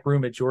running back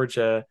room at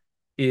Georgia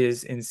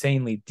is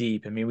insanely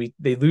deep. I mean,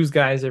 they lose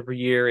guys every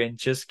year and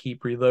just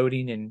keep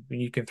reloading. And when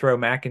you can throw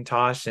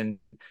McIntosh and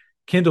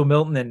Kendall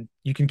Milton, and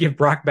you can give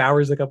Brock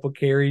Bowers a couple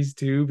carries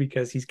too,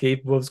 because he's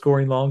capable of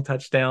scoring long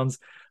touchdowns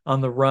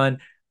on the run.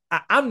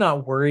 I'm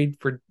not worried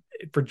for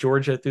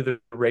Georgia through the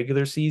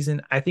regular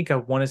season. I think I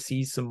want to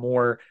see some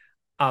more.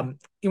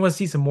 You want to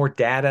see some more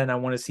data, and I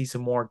want to see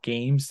some more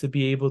games to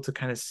be able to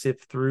kind of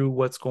sift through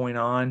what's going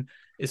on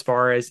as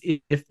far as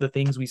if the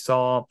things we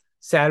saw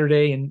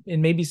Saturday and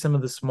maybe some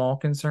of the small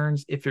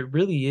concerns, if it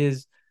really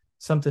is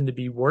something to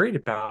be worried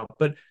about.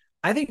 But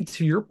I think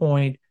to your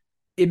point,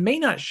 it may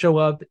not show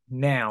up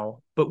now,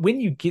 but when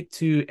you get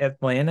to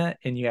Atlanta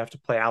and you have to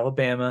play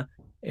Alabama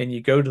and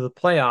you go to the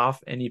playoff,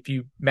 and if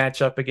you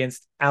match up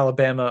against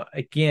Alabama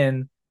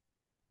again,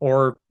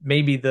 or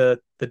maybe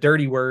the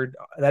dirty word,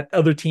 that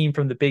other team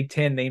from the Big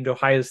Ten named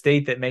Ohio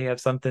State that may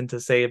have something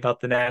to say about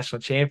the national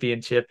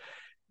championship,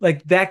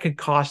 like that could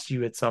cost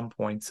you at some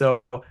point.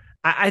 So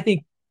I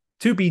think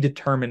to be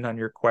determined on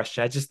your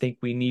question, I just think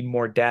we need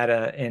more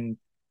data. And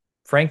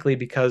frankly,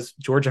 because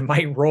Georgia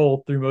might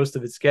roll through most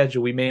of its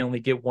schedule, we may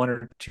only get one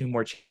or two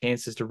more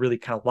chances to really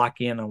kind of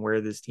lock in on where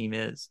this team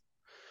is.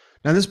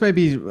 Now, this may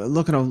be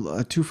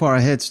looking too far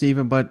ahead,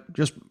 Stephen, but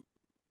just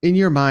in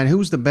your mind,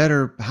 who's the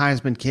better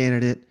Heisman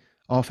candidate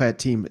off that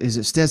team? Is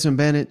it Stetson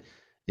Bennett?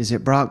 Is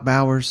it Brock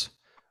Bowers?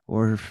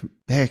 Or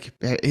heck,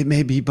 it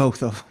may be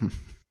both of them.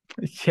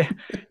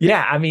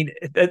 Yeah. I mean,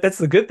 that's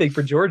the good thing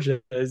for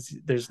Georgia is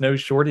there's no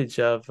shortage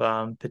of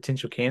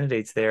potential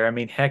candidates there. I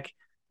mean, heck,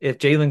 if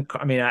Jalen,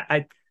 I mean,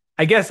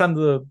 I guess I'm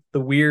the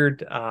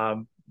weird,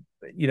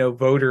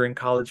 voter in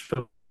college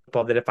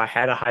football that if I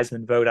had a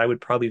Heisman vote, I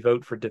would probably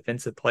vote for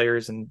defensive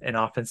players and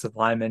offensive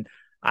linemen.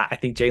 I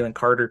think Jalen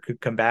Carter could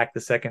come back the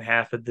second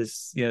half of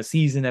this,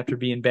 season after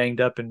being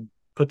banged up and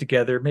put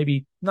together,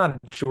 maybe not a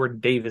Jordan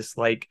Davis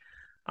like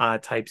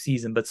type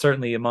season, but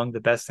certainly among the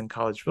best in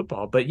college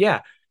football. But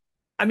yeah,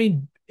 I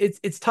mean,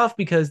 it's tough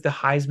because the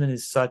Heisman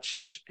is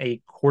such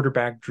a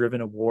quarterback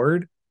driven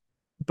award,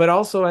 but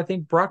also I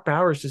think Brock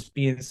Bowers just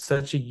being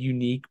such a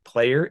unique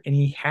player, and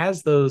he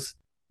has those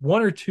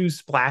one or two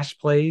splash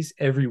plays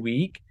every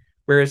week.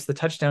 Whereas the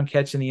touchdown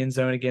catch in the end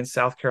zone against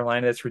South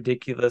Carolina, it's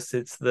ridiculous.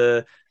 It's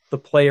the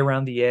play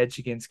around the edge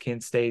against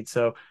Kent State.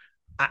 So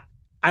I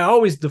I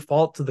always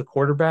default to the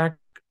quarterback,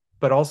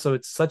 but also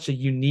it's such a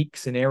unique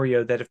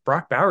scenario that if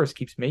Brock Bowers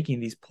keeps making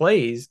these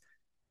plays,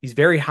 he's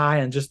very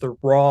high on just the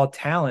raw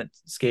talent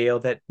scale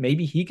that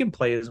maybe he can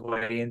play his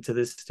way into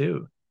this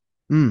too.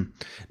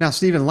 Now,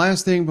 Stephen,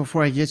 last thing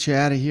before I get you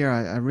out of here,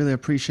 I really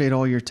appreciate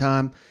all your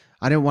time.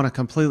 I didn't want to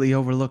completely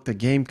overlook the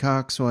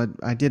Gamecocks, so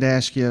I did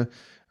ask you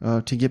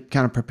to get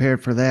kind of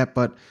prepared for that.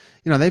 But,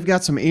 they've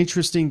got some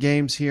interesting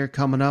games here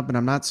coming up, and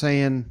I'm not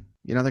saying,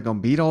 they're going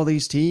to beat all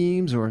these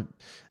teams or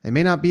they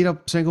may not beat a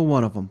single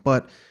one of them.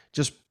 But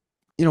just,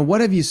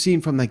 what have you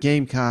seen from the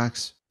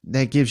Gamecocks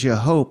that gives you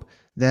hope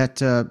that,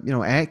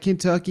 at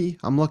Kentucky,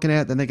 I'm looking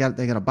at, then they got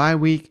a bye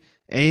week,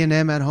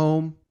 A&M at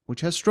home,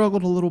 which has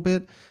struggled a little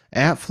bit,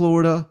 at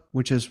Florida,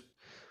 which is,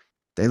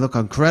 they look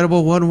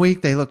incredible one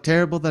week, they look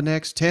terrible the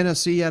next,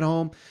 Tennessee at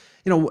home.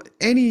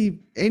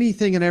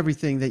 Anything and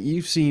everything that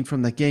you've seen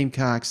from the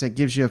Gamecocks that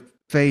gives you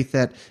faith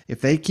that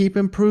if they keep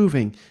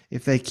improving,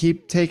 if they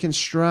keep taking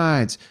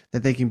strides,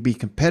 that they can be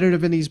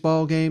competitive in these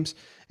ball games.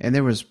 And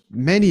there was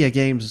many a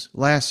games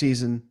last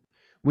season.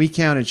 We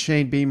counted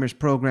Shane Beamer's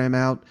program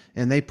out,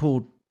 and they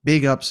pulled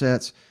big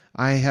upsets.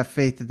 I have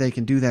faith that they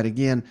can do that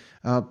again.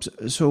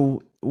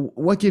 So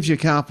what gives you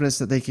confidence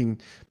that they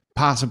can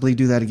possibly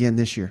do that again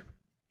this year?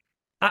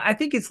 I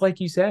think it's like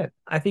you said.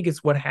 I think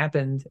it's what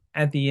happened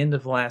at the end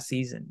of last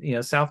season.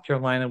 South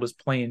Carolina was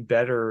playing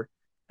better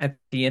at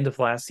the end of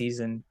last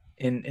season,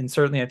 and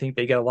certainly I think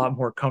they got a lot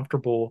more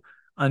comfortable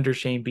under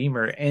Shane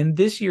Beamer. And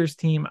this year's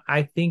team,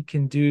 I think,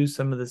 can do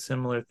some of the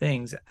similar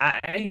things.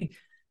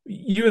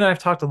 You and I have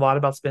talked a lot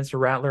about Spencer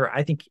Rattler.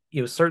 I think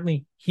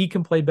certainly he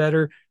can play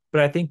better,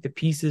 but I think the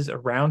pieces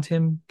around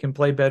him can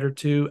play better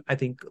too. I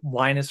think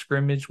line of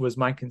scrimmage was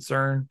my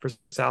concern for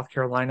South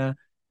Carolina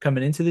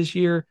coming into this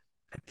year.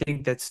 I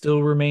think that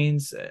still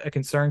remains a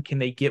concern. Can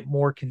they get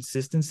more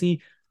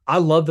consistency? I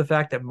love the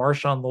fact that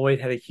Marshawn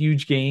Lloyd had a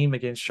huge game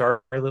against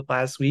Charlotte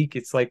last week.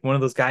 It's like one of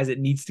those guys that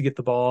needs to get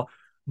the ball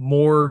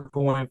more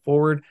going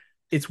forward.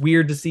 It's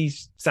weird to see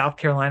South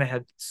Carolina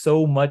had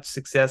so much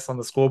success on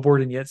the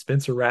scoreboard, and yet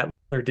Spencer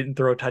Rattler didn't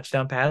throw a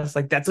touchdown pass.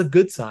 Like, that's a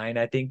good sign,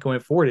 I think, going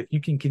forward. If you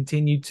can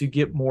continue to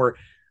get more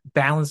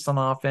balanced on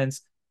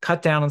offense,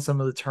 cut down on some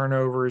of the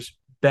turnovers,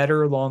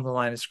 better along the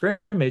line of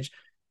scrimmage,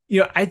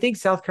 I think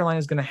South Carolina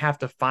is going to have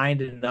to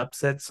find an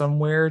upset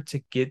somewhere to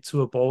get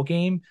to a bowl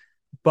game.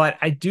 But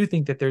I do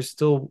think that there's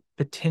still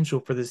potential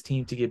for this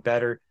team to get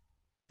better.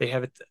 They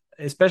have it,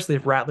 especially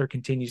if Rattler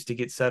continues to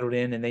get settled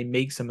in and they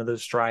make some of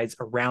those strides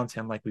around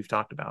him, like we've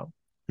talked about.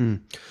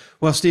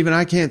 Well, Stephen,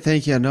 I can't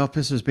thank you enough.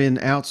 This has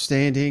been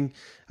outstanding.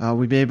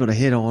 We've been able to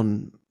hit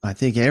on, I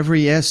think,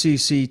 every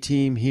SEC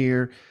team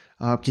here.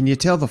 Can you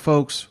tell the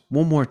folks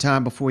one more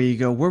time before you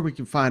go where we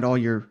can find all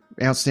your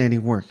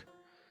outstanding work?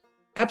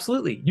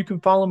 Absolutely. You can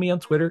follow me on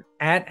Twitter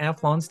at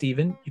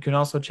AthlonSteven. You can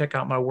also check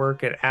out my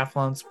work at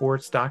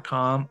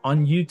athlonsports.com,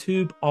 on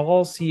YouTube,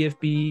 all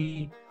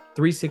CFB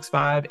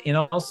 365. And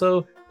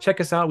also check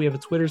us out. We have a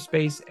Twitter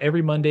space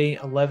every Monday,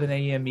 11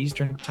 a.m.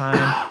 Eastern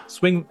time.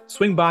 Swing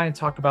by and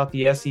talk about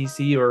the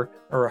SEC or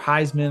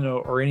Heisman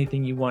or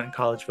anything you want in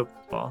college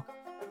football.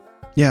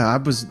 Yeah, I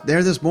was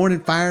there this morning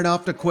firing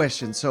off the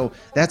questions, so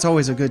that's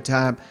always a good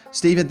time.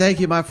 Stephen,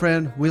 thank you, my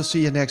friend. We'll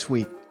see you next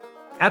week.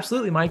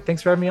 Absolutely, Mike.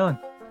 Thanks for having me on.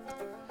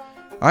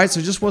 All right,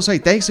 so just want to say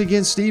thanks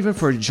again, Stephen,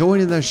 for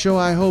joining the show.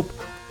 I hope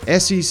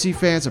SEC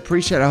fans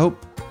appreciate it. I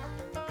hope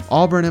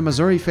Auburn and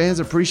Missouri fans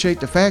appreciate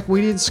the fact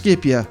we didn't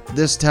skip you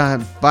this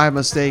time by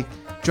mistake.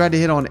 Tried to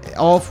hit on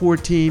all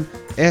 14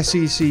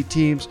 SEC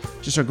teams.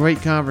 Just a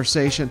great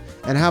conversation.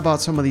 And how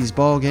about some of these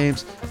ball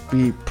games?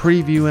 Be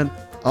previewing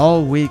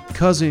all week.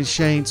 Cousin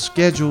Shane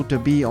scheduled to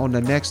be on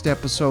the next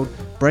episode,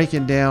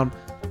 breaking down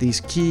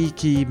these key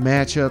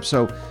matchups.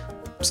 So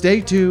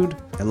stay tuned.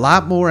 A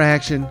lot more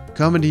action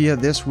coming to you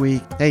this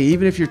week. Hey,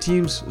 even if your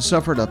team's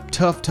suffered a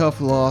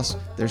tough loss,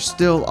 there's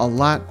still a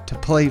lot to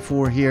play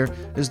for here.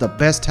 This is the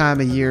best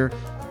time of year.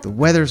 The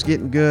weather's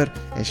getting good.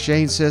 As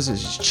Shane says,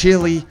 it's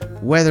chilly.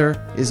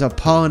 Weather is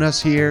upon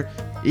us here.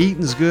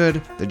 Eating's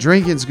good, the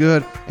drinking's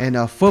good,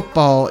 and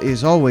football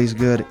is always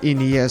good in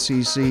the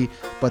SEC.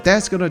 But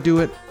that's going to do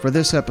it for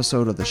this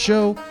episode of the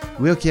show.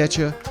 We'll catch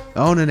you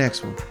on the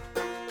next one.